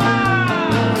monster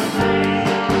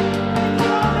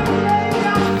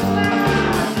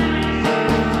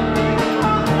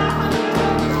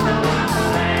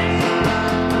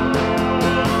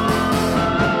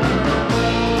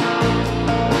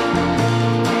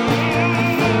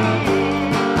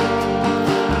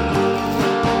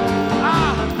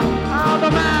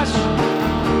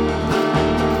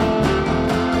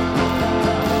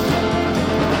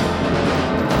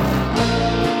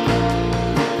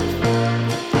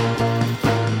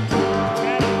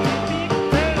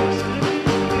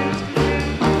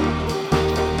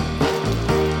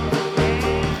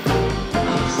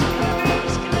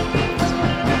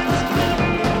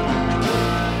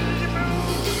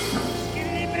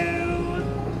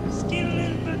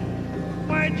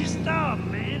can't you stop,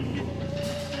 man?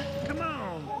 Come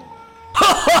on.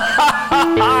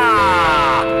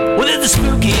 Well, at the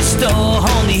spooky store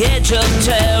on the edge of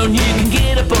town, you can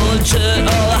get a bullet shirt or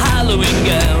a Halloween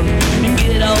gown, and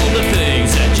get all the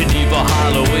things that you need for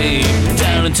Halloween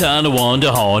down in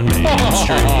Tonawanda on Main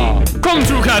Street. Come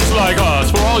to Cats Like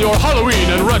Us for all your Halloween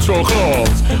and retro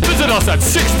clothes. Visit us at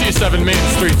 67 Main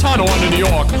Street, Tonawanda, New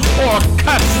York, or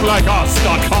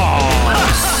catslikeus.com.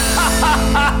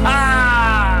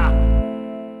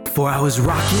 For I was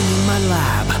rocking in my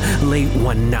lab late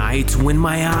one night when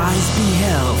my eyes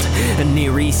beheld an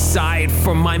eerie sight.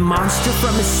 For my monster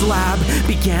from his slab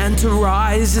began to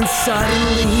rise, and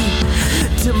suddenly,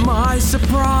 to my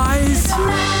surprise,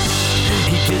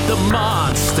 he did the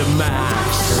monster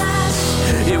mash.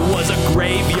 It was a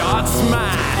graveyard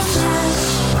smash.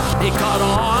 It caught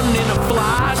on in a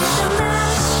flash.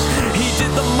 He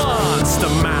did the monster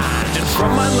mash. And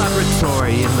from my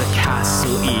laboratory in the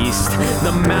castle east,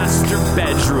 the master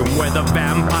bedroom where the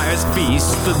vampires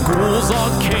feast, the ghouls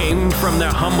all came from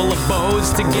their humble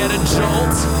abodes to get a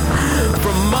jolt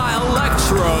from my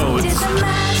electrodes.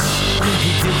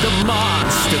 He did the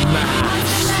monster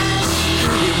mash.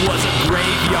 It was a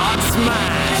graveyard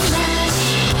smash.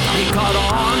 He caught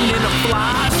on in a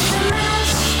flash.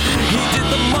 He did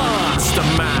the monster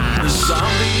mash. The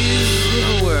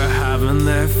zombies were having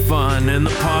their fun, and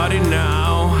the party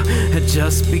now had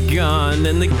just begun.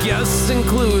 And the guests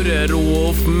included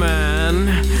Wolfman,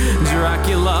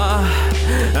 Dracula,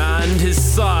 and his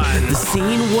son. The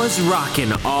scene was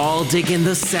rockin', all digging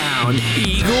the sound.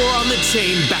 Igor on the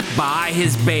chain, backed by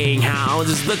his baying hounds.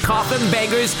 As the coffin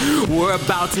bangers were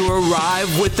about to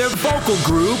arrive with their vocal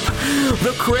group,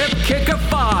 the Crypt Kicker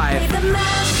 5.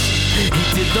 He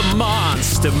did the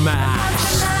monster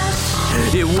mash.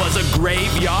 It was a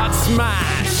graveyard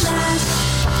smash.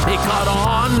 It caught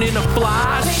on in a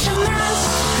flash.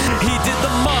 He did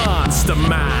the monster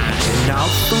mash. And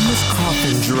out from his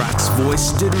coffin, Drax's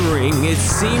voice did ring. It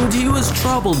seemed he was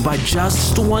troubled by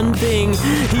just one thing.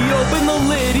 He opened the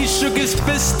lid, he shook his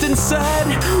fist and said,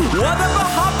 "Whatever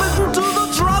happened to the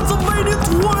Transylvania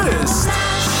twist?"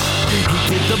 He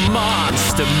did the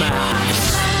monster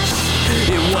mash.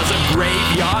 It was a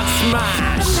graveyard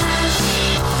smash.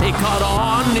 It caught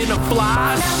on in a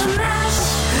flash.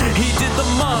 He did the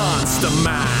monster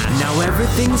mash. Now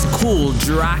everything's cool,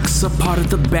 Drax a part of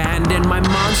the band, and my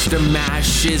monster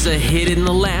mash is a hit in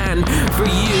the land. For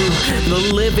you,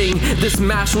 the living, this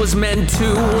mash was meant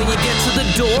to. When you get to the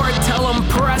door, tell him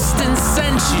Preston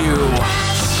sent you.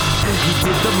 He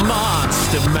did the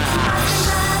monster mash.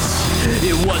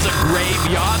 It was a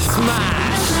graveyard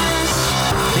smash.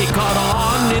 He caught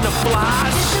on in a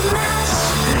flash.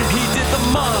 He did the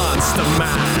monster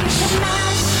mash.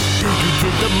 He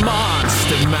did the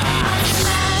monster mash.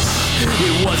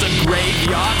 It was a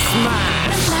graveyard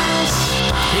smash.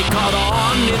 He caught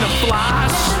on in a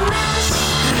flash.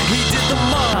 He did the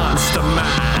monster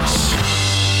mash.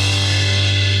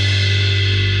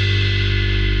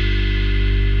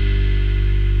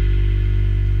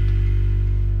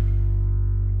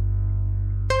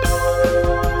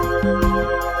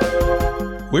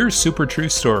 We're Super True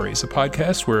Stories, a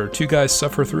podcast where two guys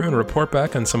suffer through and report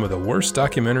back on some of the worst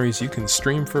documentaries you can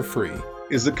stream for free.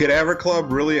 Is the Cadaver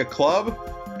Club really a club?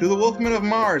 Do the Wolfmen of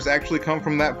Mars actually come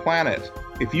from that planet?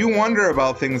 If you wonder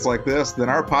about things like this, then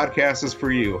our podcast is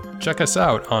for you. Check us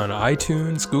out on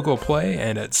iTunes, Google Play,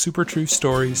 and at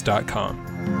supertruestories.com.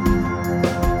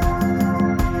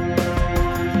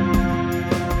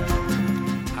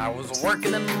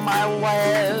 Working in my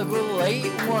lab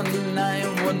late one night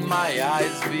when my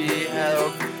eyes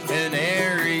beheld an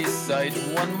airy sight.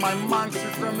 When my monster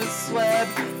from his slab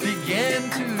began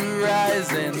to rise,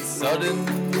 and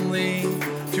suddenly,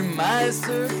 to my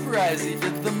surprise, he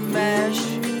did the mash.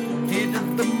 He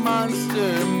did the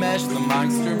monster mash, the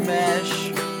monster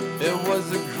mash. It was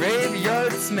a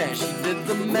graveyard smash. He did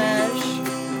the mash.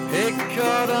 It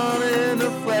caught on in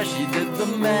a flash. He did the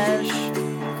mash.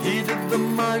 He did the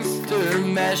monster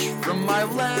mash. From my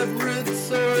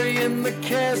laboratory in the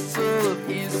castle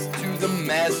east to the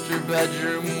master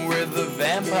bedroom where the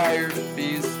vampires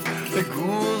feast. The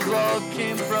ghouls all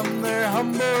came from their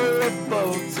humble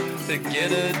abodes to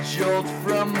get a jolt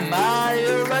from my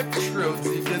electrodes.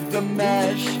 He did the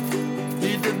mash.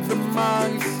 He did the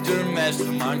monster mash,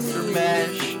 the monster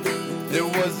mash. It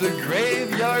was a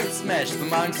graveyard smash, the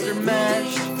monster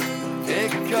mash.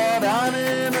 It caught on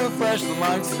in a flash, the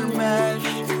monster mash.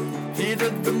 He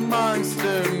did the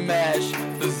monster mash.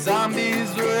 The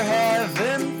zombies were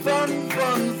having fun,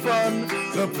 fun, fun.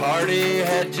 The party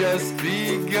had just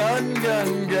begun,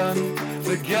 gun, gun.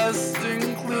 The guests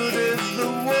included the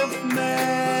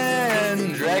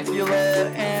Wolfman,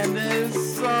 Dracula and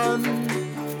his son.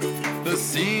 The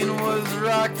scene was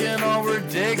rocking, all were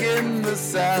digging the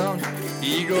sound.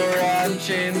 Igor on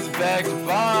chains backed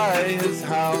by his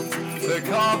hounds. The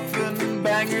coffin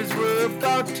bangers were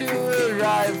about to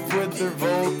arrive with their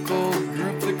vocal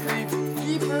group, the Creep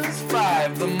Keepers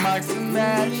 5, the Monster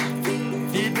Mash.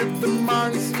 He did the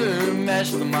Monster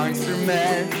Mash, the Monster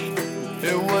Mash.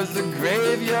 It was a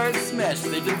graveyard smash,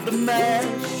 they did the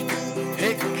mash.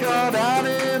 It caught on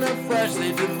in a flash,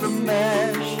 they did the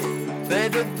mash. They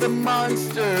did the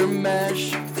Monster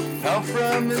Mash. Out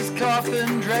from his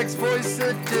coffin, Drac's voice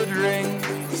it did ring.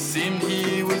 Seemed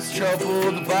he was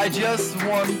troubled by just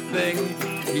one thing.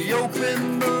 He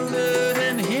opened the lid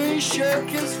and he shook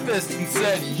his fist and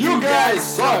said, "You guys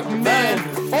suck, man!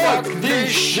 Fuck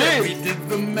this shit!" We did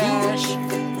the mash.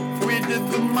 We did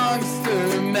the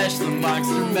Monster Mash, the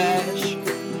Monster Mash.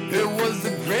 It was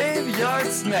a graveyard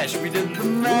smash. We did the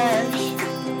mash.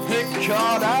 It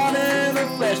caught on in a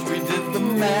flash. We did the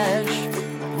mash.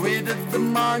 We did the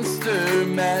Monster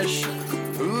Mash.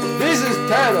 Ooh. This is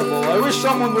terrible. I wish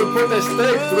someone would put a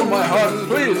stake through my heart.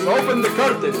 Please, open the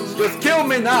curtains. Just kill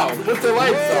me now. Put the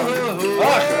lights on.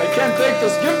 Ugh, I can't take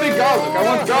this. Give me garlic. I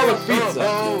want garlic pizza.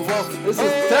 This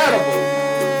is terrible.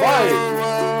 Bye.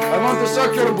 I want to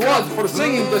suck your blood for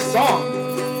singing this song.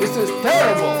 This is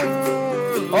terrible.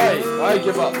 Oi, I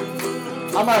give up.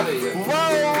 I'm out of here. I'm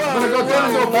gonna go turn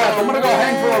into a bath. I'm gonna go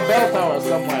hang from a bell tower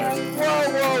somewhere.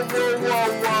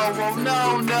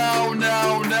 No, no,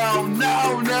 no, no,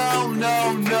 no, no,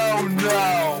 no, no,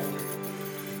 no.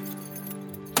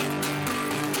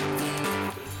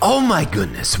 Oh my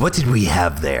goodness, what did we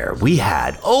have there? We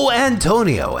had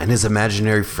Antonio and his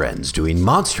imaginary friends doing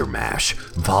Monster Mash,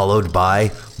 followed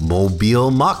by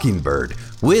Mobile Mockingbird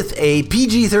with a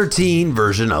PG-13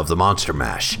 version of the Monster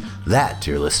Mash. That,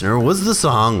 dear listener, was the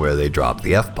song where they dropped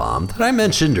the F-bomb that I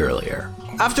mentioned earlier.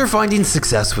 After finding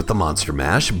success with the Monster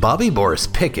Mash, Bobby Boris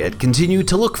Pickett continued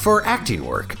to look for acting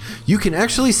work. You can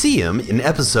actually see him in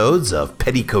episodes of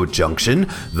Petticoat Junction,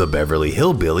 The Beverly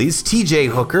Hillbillies, T.J.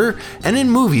 Hooker, and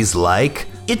in movies like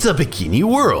It's a Bikini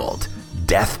World,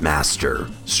 Death Master,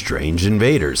 Strange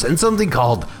Invaders, and something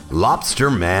called Lobster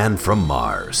Man from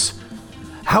Mars.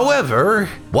 However,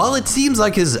 while it seems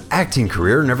like his acting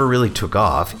career never really took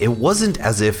off, it wasn't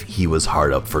as if he was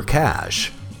hard up for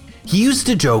cash. He used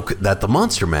to joke that the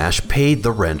Monster Mash paid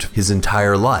the rent his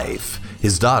entire life.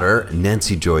 His daughter,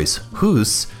 Nancy Joyce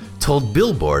Hoos, told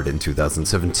Billboard in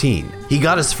 2017. He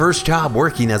got his first job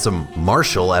working as a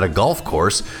marshal at a golf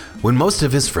course when most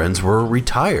of his friends were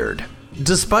retired.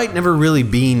 Despite never really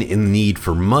being in need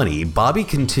for money, Bobby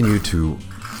continued to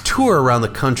tour around the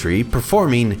country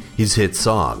performing his hit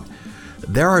song.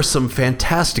 There are some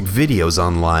fantastic videos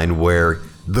online where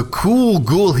the cool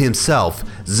ghoul himself,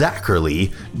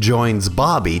 Zachary, joins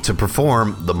Bobby to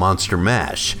perform the Monster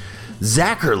Mash.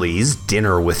 Zachary's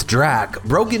Dinner with Drac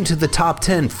broke into the top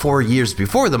 10 4 years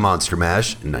before the Monster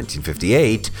Mash in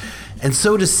 1958, and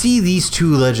so to see these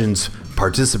two legends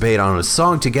participate on a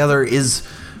song together it's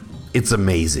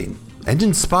amazing and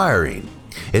inspiring.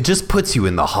 It just puts you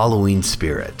in the Halloween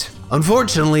spirit.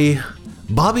 Unfortunately,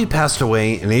 Bobby passed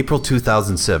away in April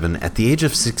 2007 at the age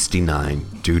of 69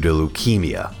 due to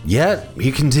leukemia. Yet,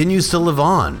 he continues to live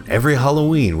on every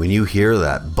Halloween when you hear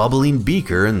that bubbling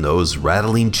beaker and those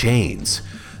rattling chains.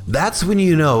 That's when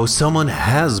you know someone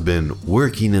has been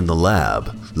working in the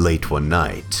lab late one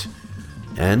night.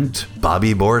 And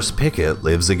Bobby Boris Pickett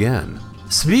lives again.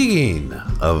 Speaking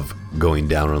of going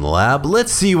down in the lab,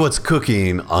 let's see what's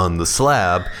cooking on the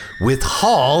slab with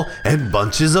Hall and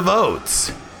Bunches of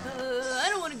Oats.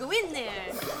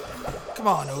 Come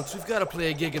on, Oates, we've got to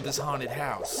play a gig at this haunted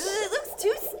house. It looks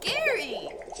too scary.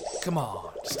 Come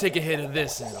on, just take a hit of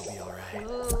this and it'll be all right.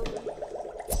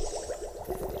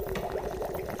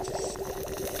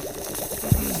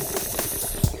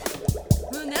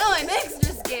 Now I'm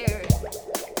extra scared.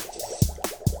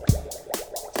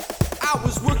 I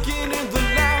was working in the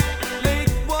lab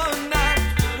late one night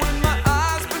when my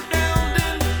eyes were down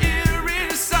in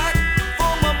eerie sight.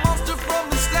 For my monster from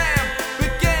the slab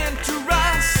began to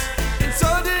rise, and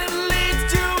suddenly,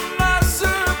 to my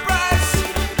surprise,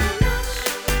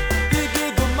 he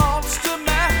did the Monster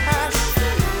Mash.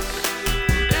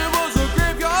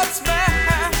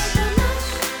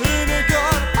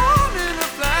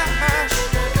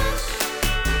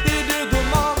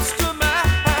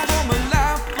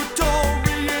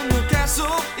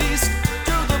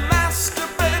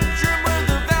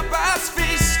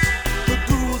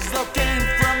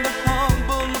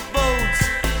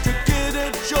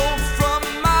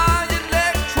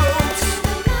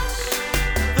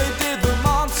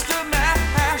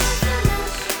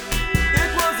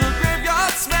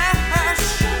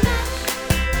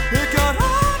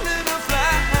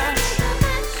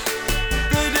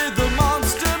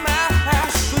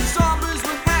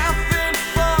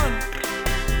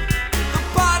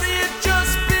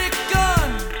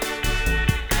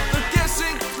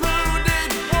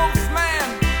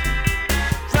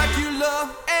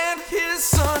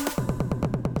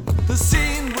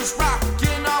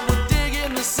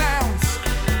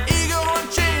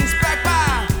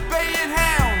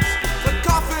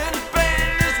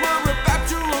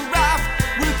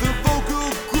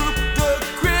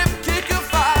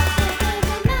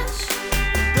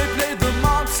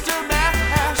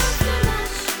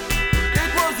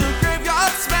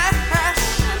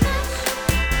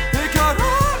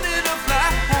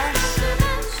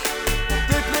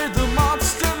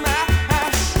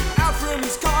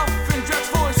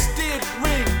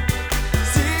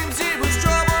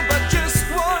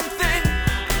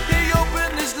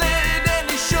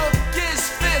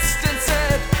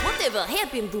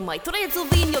 stepping through my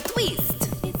Transylvania twist.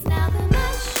 It's now the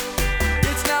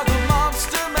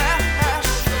Monster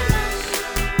Mash.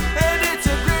 And it's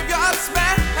a graveyard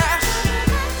smash.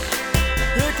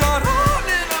 It caught on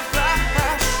in a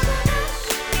flash.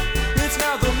 It's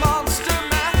now the Monster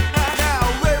Mash. Now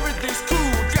everything's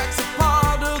cool, Jack's a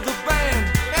part of the band.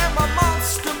 And my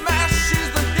Monster Mash is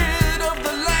the hit of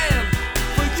the land.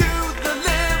 For you that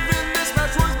live in this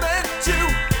match was meant to.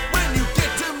 When you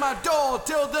get to my door,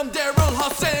 tell them Daryl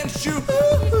Huff sent you.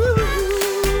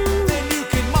 Then you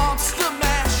can Monster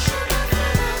Mash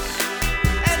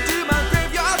and do my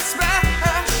graveyard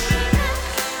smash.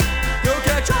 You'll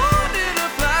catch on in a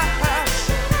flash.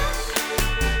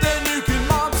 Then you can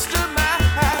Monster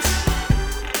Mash.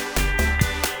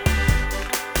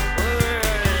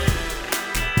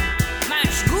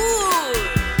 Mash good!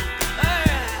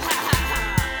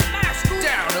 Mash good!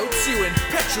 Down, Oats, you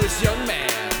impetuous young man.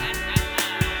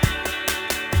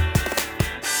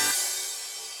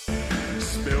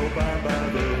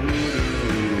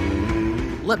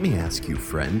 Let me ask you,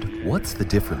 friend, what's the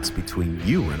difference between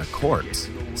you and a corpse?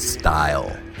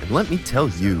 Style. And let me tell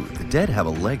you, the dead have a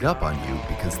leg up on you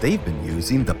because they've been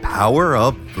using the power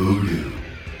of voodoo.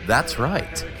 That's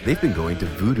right. They've been going to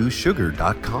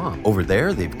voodoosugar.com. Over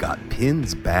there, they've got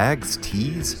pins, bags,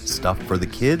 teas, stuff for the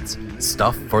kids,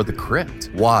 stuff for the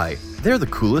crypt. Why? They're the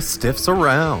coolest stiffs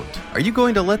around. Are you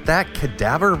going to let that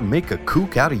cadaver make a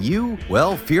kook out of you?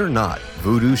 Well, fear not.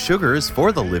 Voodoo Sugar is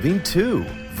for the living too.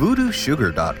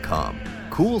 voodoosugar.com.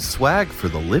 Cool swag for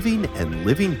the living and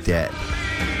living dead.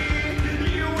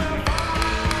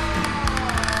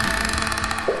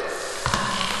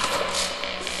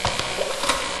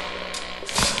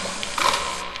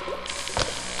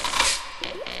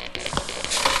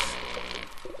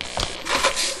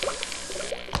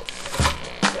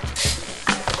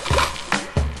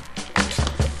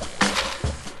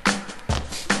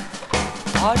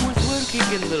 I was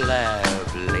working in the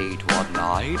lab late one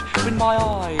night when my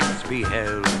eyes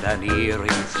beheld an eerie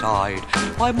sight.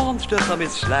 My monster from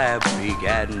his slab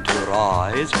began to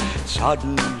rise.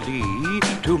 Suddenly,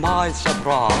 to my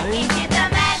surprise, He did the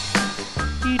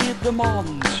mash. he did the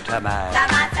monster The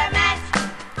mash. Monster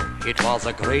Mash. It was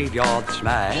a graveyard He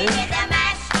smash. did the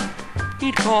mash.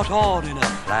 It caught on in a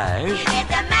He flash. did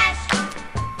the mash.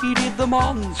 He did the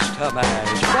monster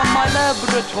mash. From my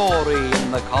laboratory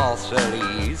in the castle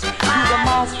east to the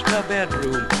master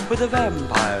bedroom where the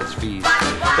vampires feast.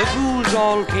 The ghouls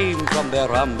all came from their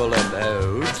humble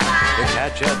abodes to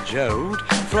catch a jolt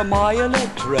from my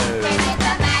electrode.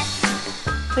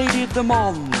 They did the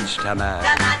monster The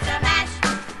mash. Monster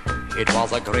Mash. It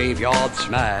was a graveyard They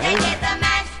smash. did the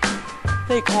mash.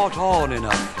 They caught on in a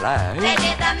They flash.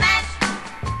 did the mash.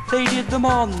 They did the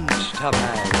monster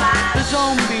mash. The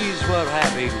zombies were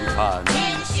having fun.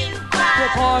 The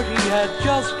party had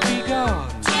just begun.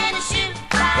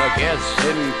 The guests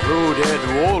included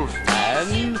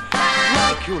Wolfman,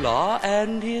 Dracula,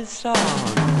 and his son.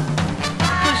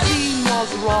 The scene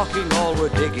was rocking, all were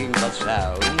digging the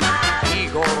sound.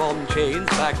 Igor on chains,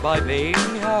 backed by baying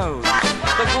hounds.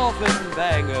 The coffin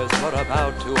bangers were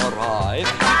about to arrive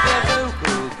with their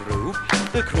vocal group,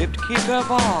 the Crypt Kicker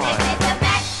Five.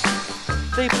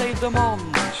 They played the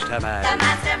monster mash. The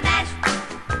Monster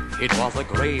Mash. It was a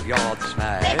graveyard They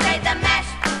smash. played the mash.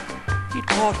 It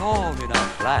caught on in a They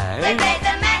flash. played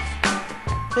the mash.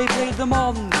 They played the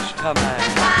monster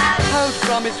mash. Out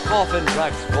from his coffin,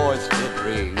 Drax's voice did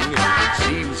ring.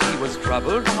 Seems he was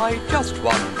troubled by just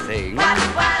one thing.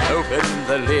 Opened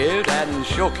the lid and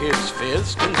shook his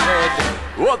fist and said,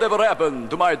 "Whatever happened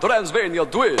to my Transylvania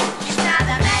twist?" It's now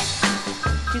the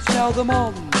mash. It's now the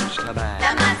monster mash.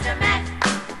 The Monster Mash.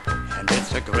 And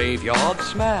it's a graveyard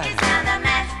smash. It's now the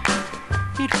mash.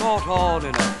 It caught on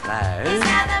in a It's flash.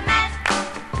 now the mash.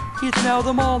 It's now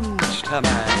the monster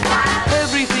mash.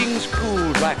 Everything's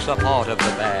cool, Drax a part of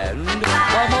the band.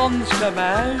 My monster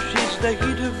mash is the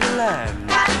hit of the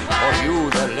land. For you,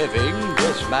 the living,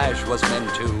 this mash was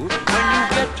meant to. When you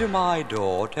get to my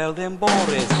door, tell them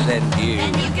Boris sent you.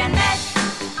 And you can mash.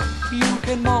 You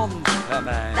can monster The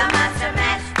mash. Monster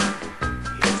Mash.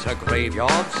 It's a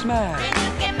graveyard smash. Then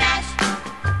you can mash.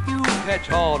 You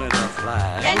catch on in a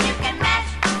flash. Then you can mash.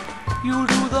 You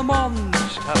do the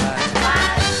monster mash.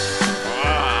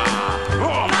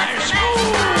 Oh, Mash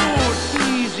good!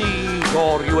 Easy,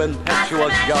 Igor, you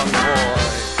impetuous young boy.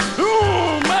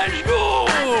 Mash good!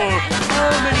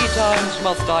 How many times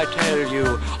must I tell you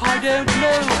I don't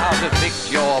know how to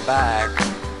fix your back?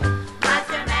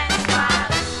 Monster Mash.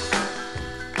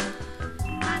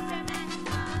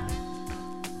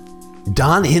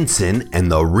 Don Hinson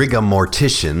and the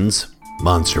Rigamorticians,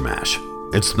 Monster Mash.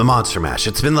 It's the Monster Mash.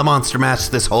 It's been the Monster Mash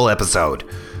this whole episode.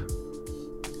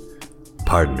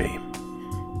 Pardon me.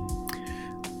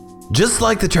 Just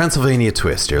like the Transylvania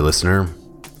Twist, dear listener,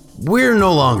 we're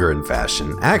no longer in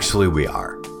fashion. Actually, we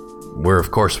are.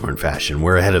 Of course we're in fashion.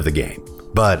 We're ahead of the game.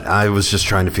 But I was just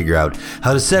trying to figure out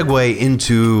how to segue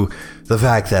into the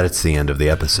fact that it's the end of the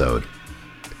episode.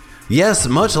 Yes,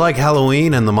 much like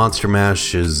Halloween and the Monster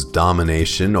Mash's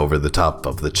domination over the top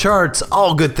of the charts,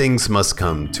 all good things must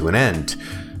come to an end,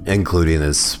 including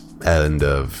this end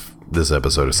of this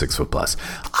episode of 6 Foot Plus.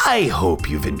 I hope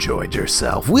you've enjoyed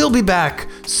yourself. We'll be back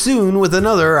soon with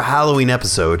another Halloween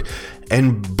episode,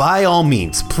 and by all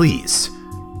means, please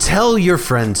tell your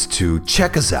friends to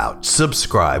check us out,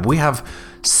 subscribe. We have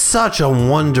such a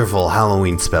wonderful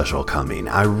Halloween special coming.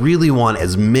 I really want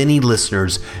as many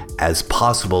listeners as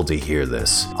possible to hear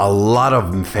this. A lot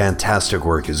of fantastic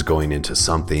work is going into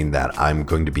something that I'm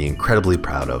going to be incredibly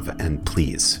proud of, and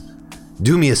please,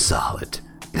 do me a solid.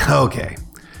 Okay,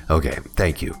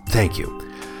 thank you.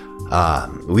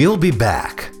 We'll be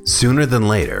back sooner than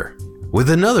later with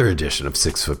another edition of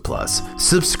 6 Foot Plus.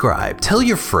 Subscribe, tell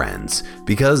your friends,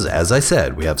 because as I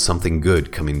said, we have something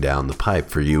good coming down the pipe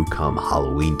for you come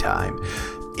Halloween time.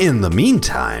 In the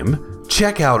meantime,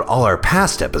 check out all our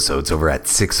past episodes over at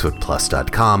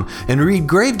 6footplus.com and read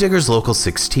Gravediggers Local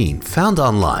 16, found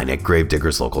online at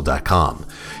gravediggerslocal.com.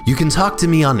 You can talk to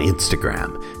me on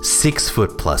Instagram, 6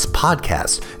 Foot Plus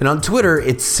Podcast, and on Twitter,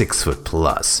 it's 6 Foot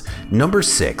Plus, number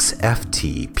 6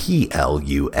 FTPLUS.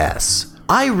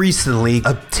 I recently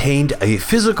obtained a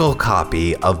physical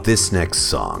copy of this next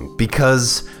song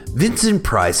because Vincent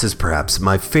Price is perhaps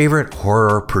my favorite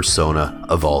horror persona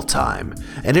of all time,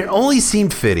 and it only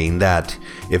seemed fitting that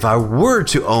if I were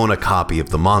to own a copy of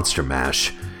the Monster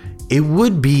Mash, it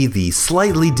would be the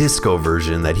slightly disco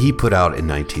version that he put out in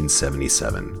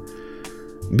 1977.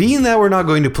 Being that we're not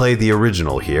going to play the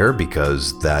original here,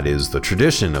 because that is the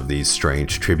tradition of these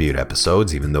strange tribute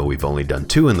episodes, even though we've only done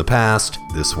 2 in the past,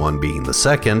 this one being the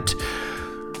second,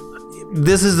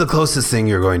 this is the closest thing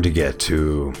you're going to get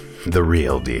to the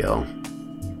real deal.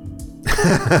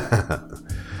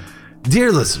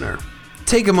 Dear listener,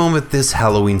 take a moment this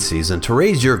Halloween season to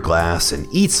raise your glass and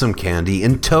eat some candy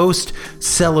and toast,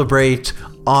 celebrate,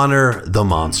 honor the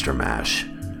Monster Mash.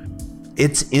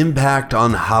 Its impact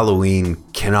on Halloween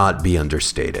cannot be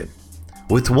understated.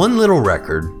 With one little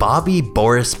record, Bobby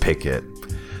Boris Pickett,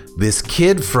 this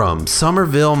kid from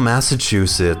Somerville,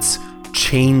 Massachusetts,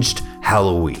 changed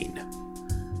Halloween.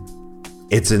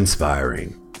 It's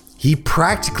inspiring. He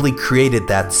practically created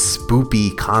that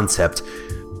spoopy concept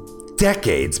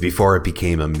decades before it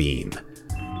became a meme.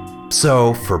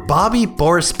 So for Bobby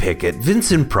Boris Pickett,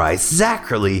 Vincent Price,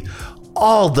 Zachary,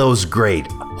 all those great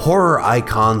horror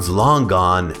icons long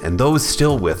gone and those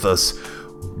still with us,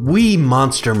 we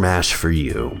Monster Mash for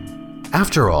you.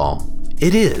 After all,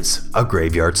 it is a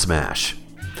graveyard smash.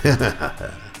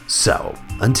 So,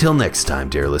 until next time,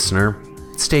 dear listener,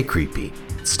 stay creepy,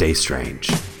 stay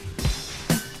strange.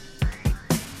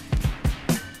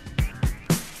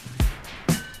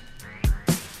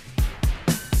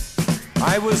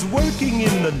 I was working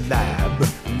in the lab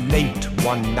late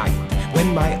one night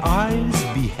when my eyes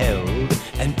beheld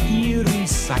an eerie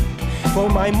sight. For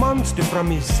my monster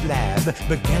from his slab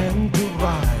began to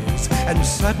rise, and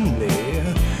suddenly,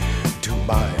 to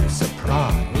my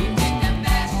surprise,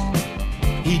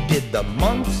 he did the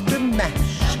Monster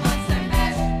Mash.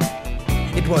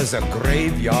 It was a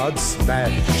graveyard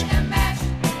smash.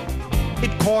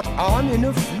 It caught on in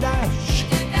a flash.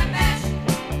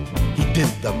 He did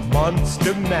the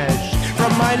Monster Mash.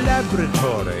 From my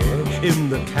laboratory in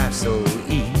the castle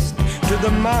east to the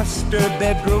master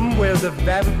bedroom where the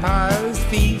vampires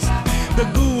feast, the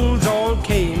ghouls all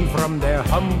came from their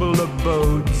humble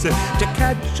abodes to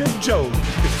catch a joke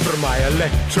for my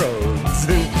electrodes.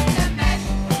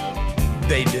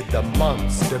 They did the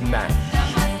Monster Mash.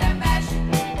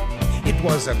 It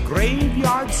was a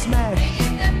graveyard smash.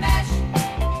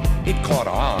 It caught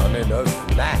on in a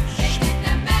flash.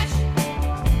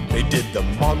 They did the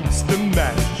Monster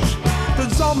Mash. The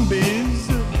zombies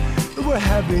were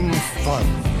having fun.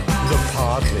 The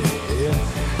party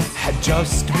had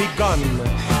just begun.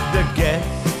 The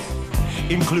guests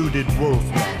included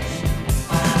Wolfman,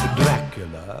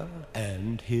 Dracula,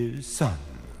 and his son.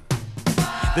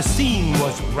 The scene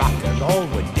was rockin', all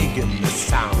were digging the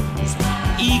sounds.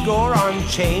 Igor on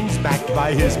chains backed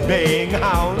by his baying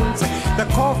hounds. The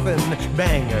coffin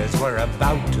bangers were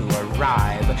about to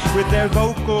arrive with their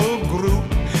vocal group,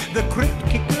 the Crypt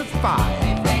Kicker Five.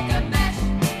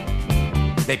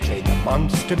 They played the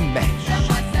Monster Mash.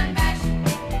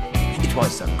 It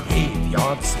was a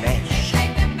graveyard smash.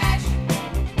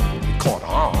 It caught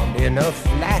in a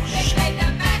flash.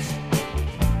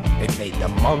 They played the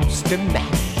Monster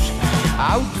Mash.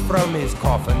 Out from his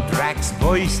coffin, Drax's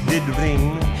voice did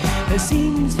ring. It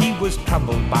seems he was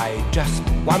troubled by just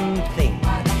one thing.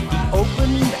 He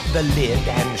opened the lid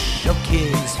and shook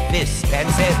his fist and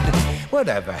said,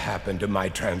 "Whatever happened to my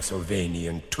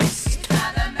Transylvanian twist?"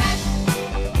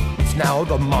 It's now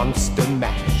the Monster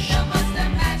Mash.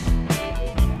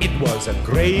 It was a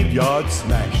graveyard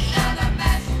smash.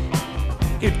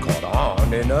 It caught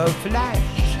on in a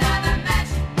flash.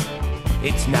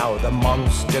 It's now the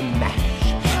Monster Mash.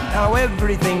 Now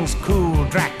everything's cool,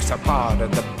 Drax a part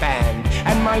of the band,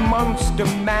 and my Monster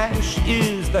Mash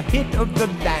is the hit of the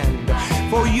land.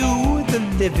 For you, the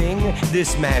living,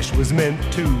 this mash was meant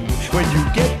to. When you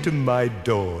get to my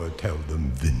door, tell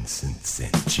them Vincent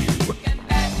sent you.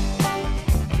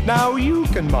 Now you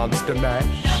can Monster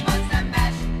Mash.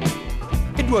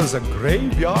 It was a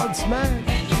graveyard smash.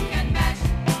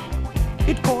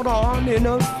 It caught on in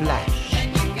a flash.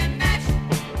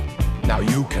 Now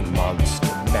you can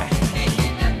Monster Mash.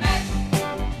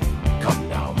 Come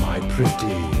now, my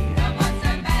pretty.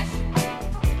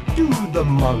 Do the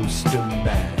Monster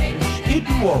Mash. It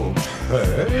won't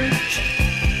hurt.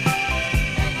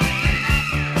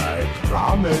 I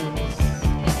promise.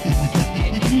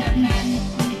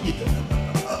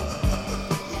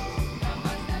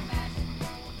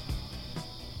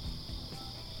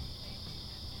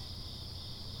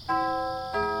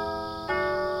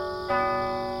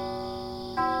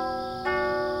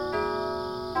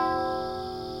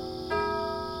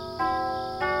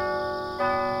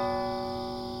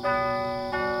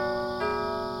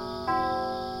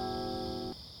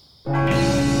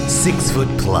 Six Foot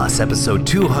Plus, episode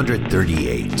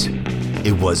 238.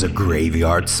 It was a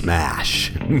graveyard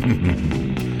smash.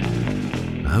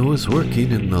 I was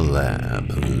working in the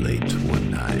lab late one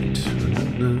night.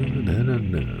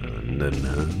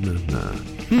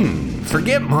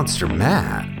 Forget Monster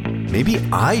Matt. Maybe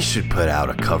I should put out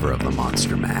a cover of the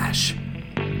Monster Mash.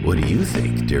 What do you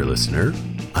think, dear listener?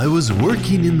 I was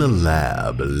working in the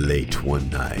lab late one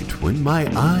night when my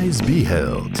eyes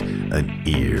beheld an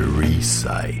eerie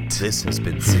sight. This has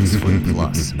been 6 Foot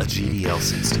Plus, a GDL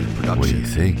 16 production. What do you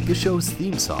think? The show's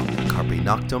theme song, Carpe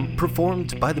Noctem,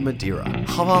 performed by the Madeira.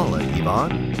 Havala,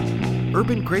 Ivan.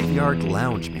 Urban Graveyard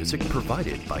Lounge music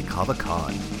provided by Kava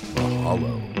Khan.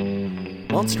 Mahalo.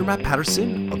 Monster Matt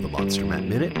Patterson of the Monster Matt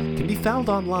Minute can be found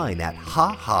online at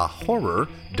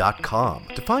hahahorror.com.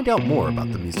 To find out more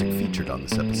about the music featured on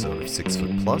this episode of 6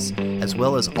 Foot Plus, as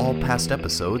well as all past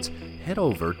episodes, head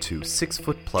over to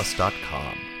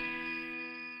 6footplus.com.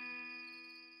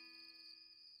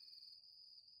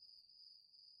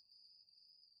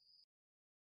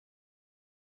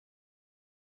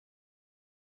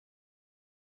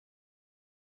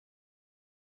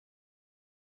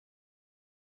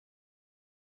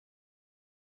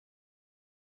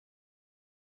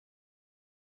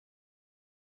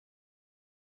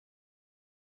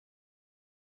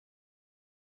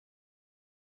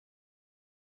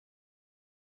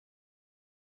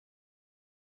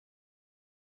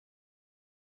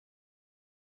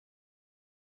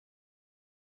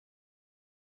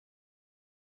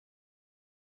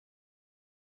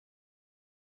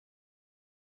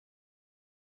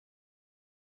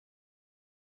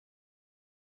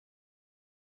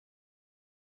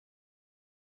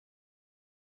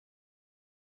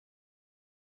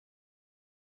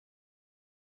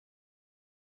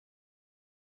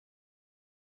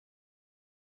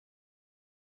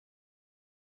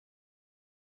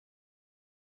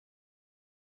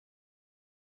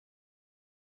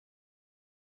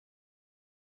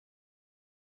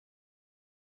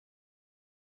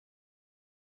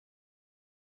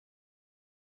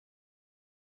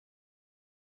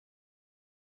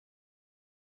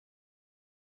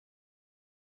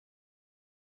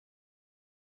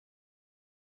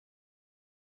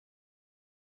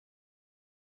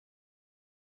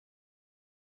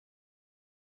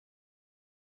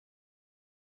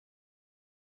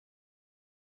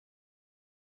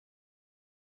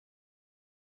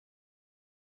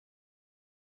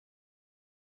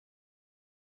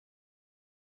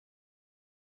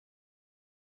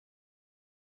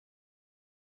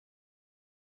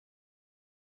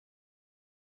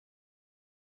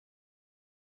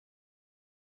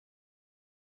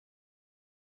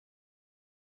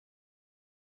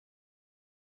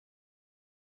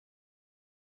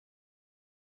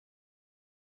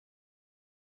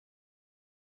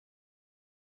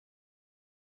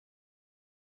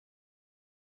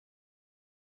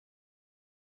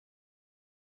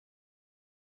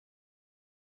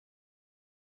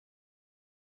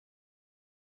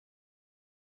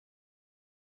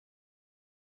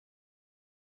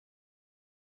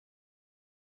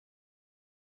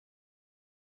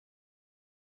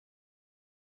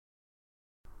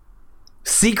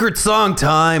 Secret song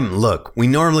time! Look, we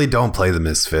normally don't play the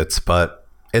Misfits, but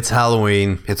it's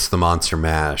Halloween, it's the Monster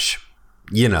Mash.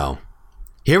 You know.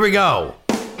 Here we go!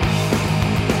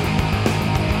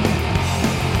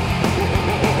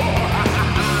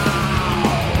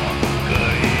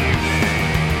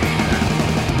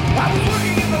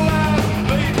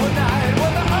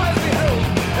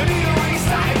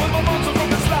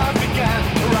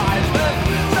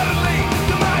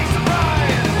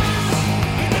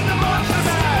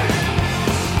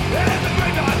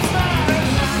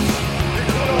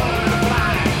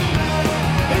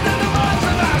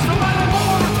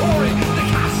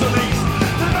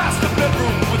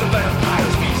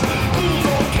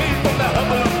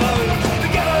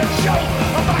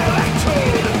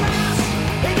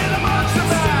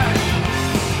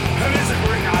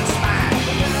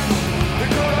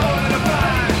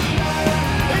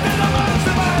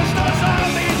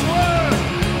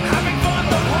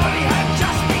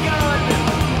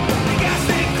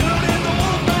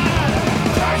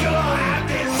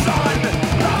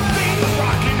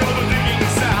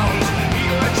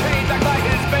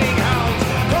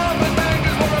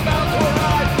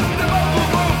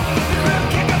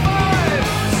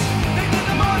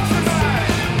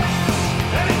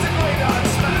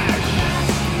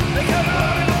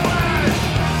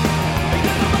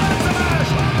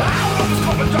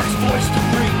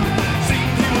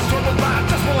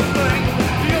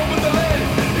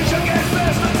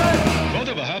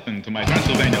 Whatever happened to my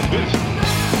Transylvania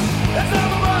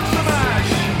twist?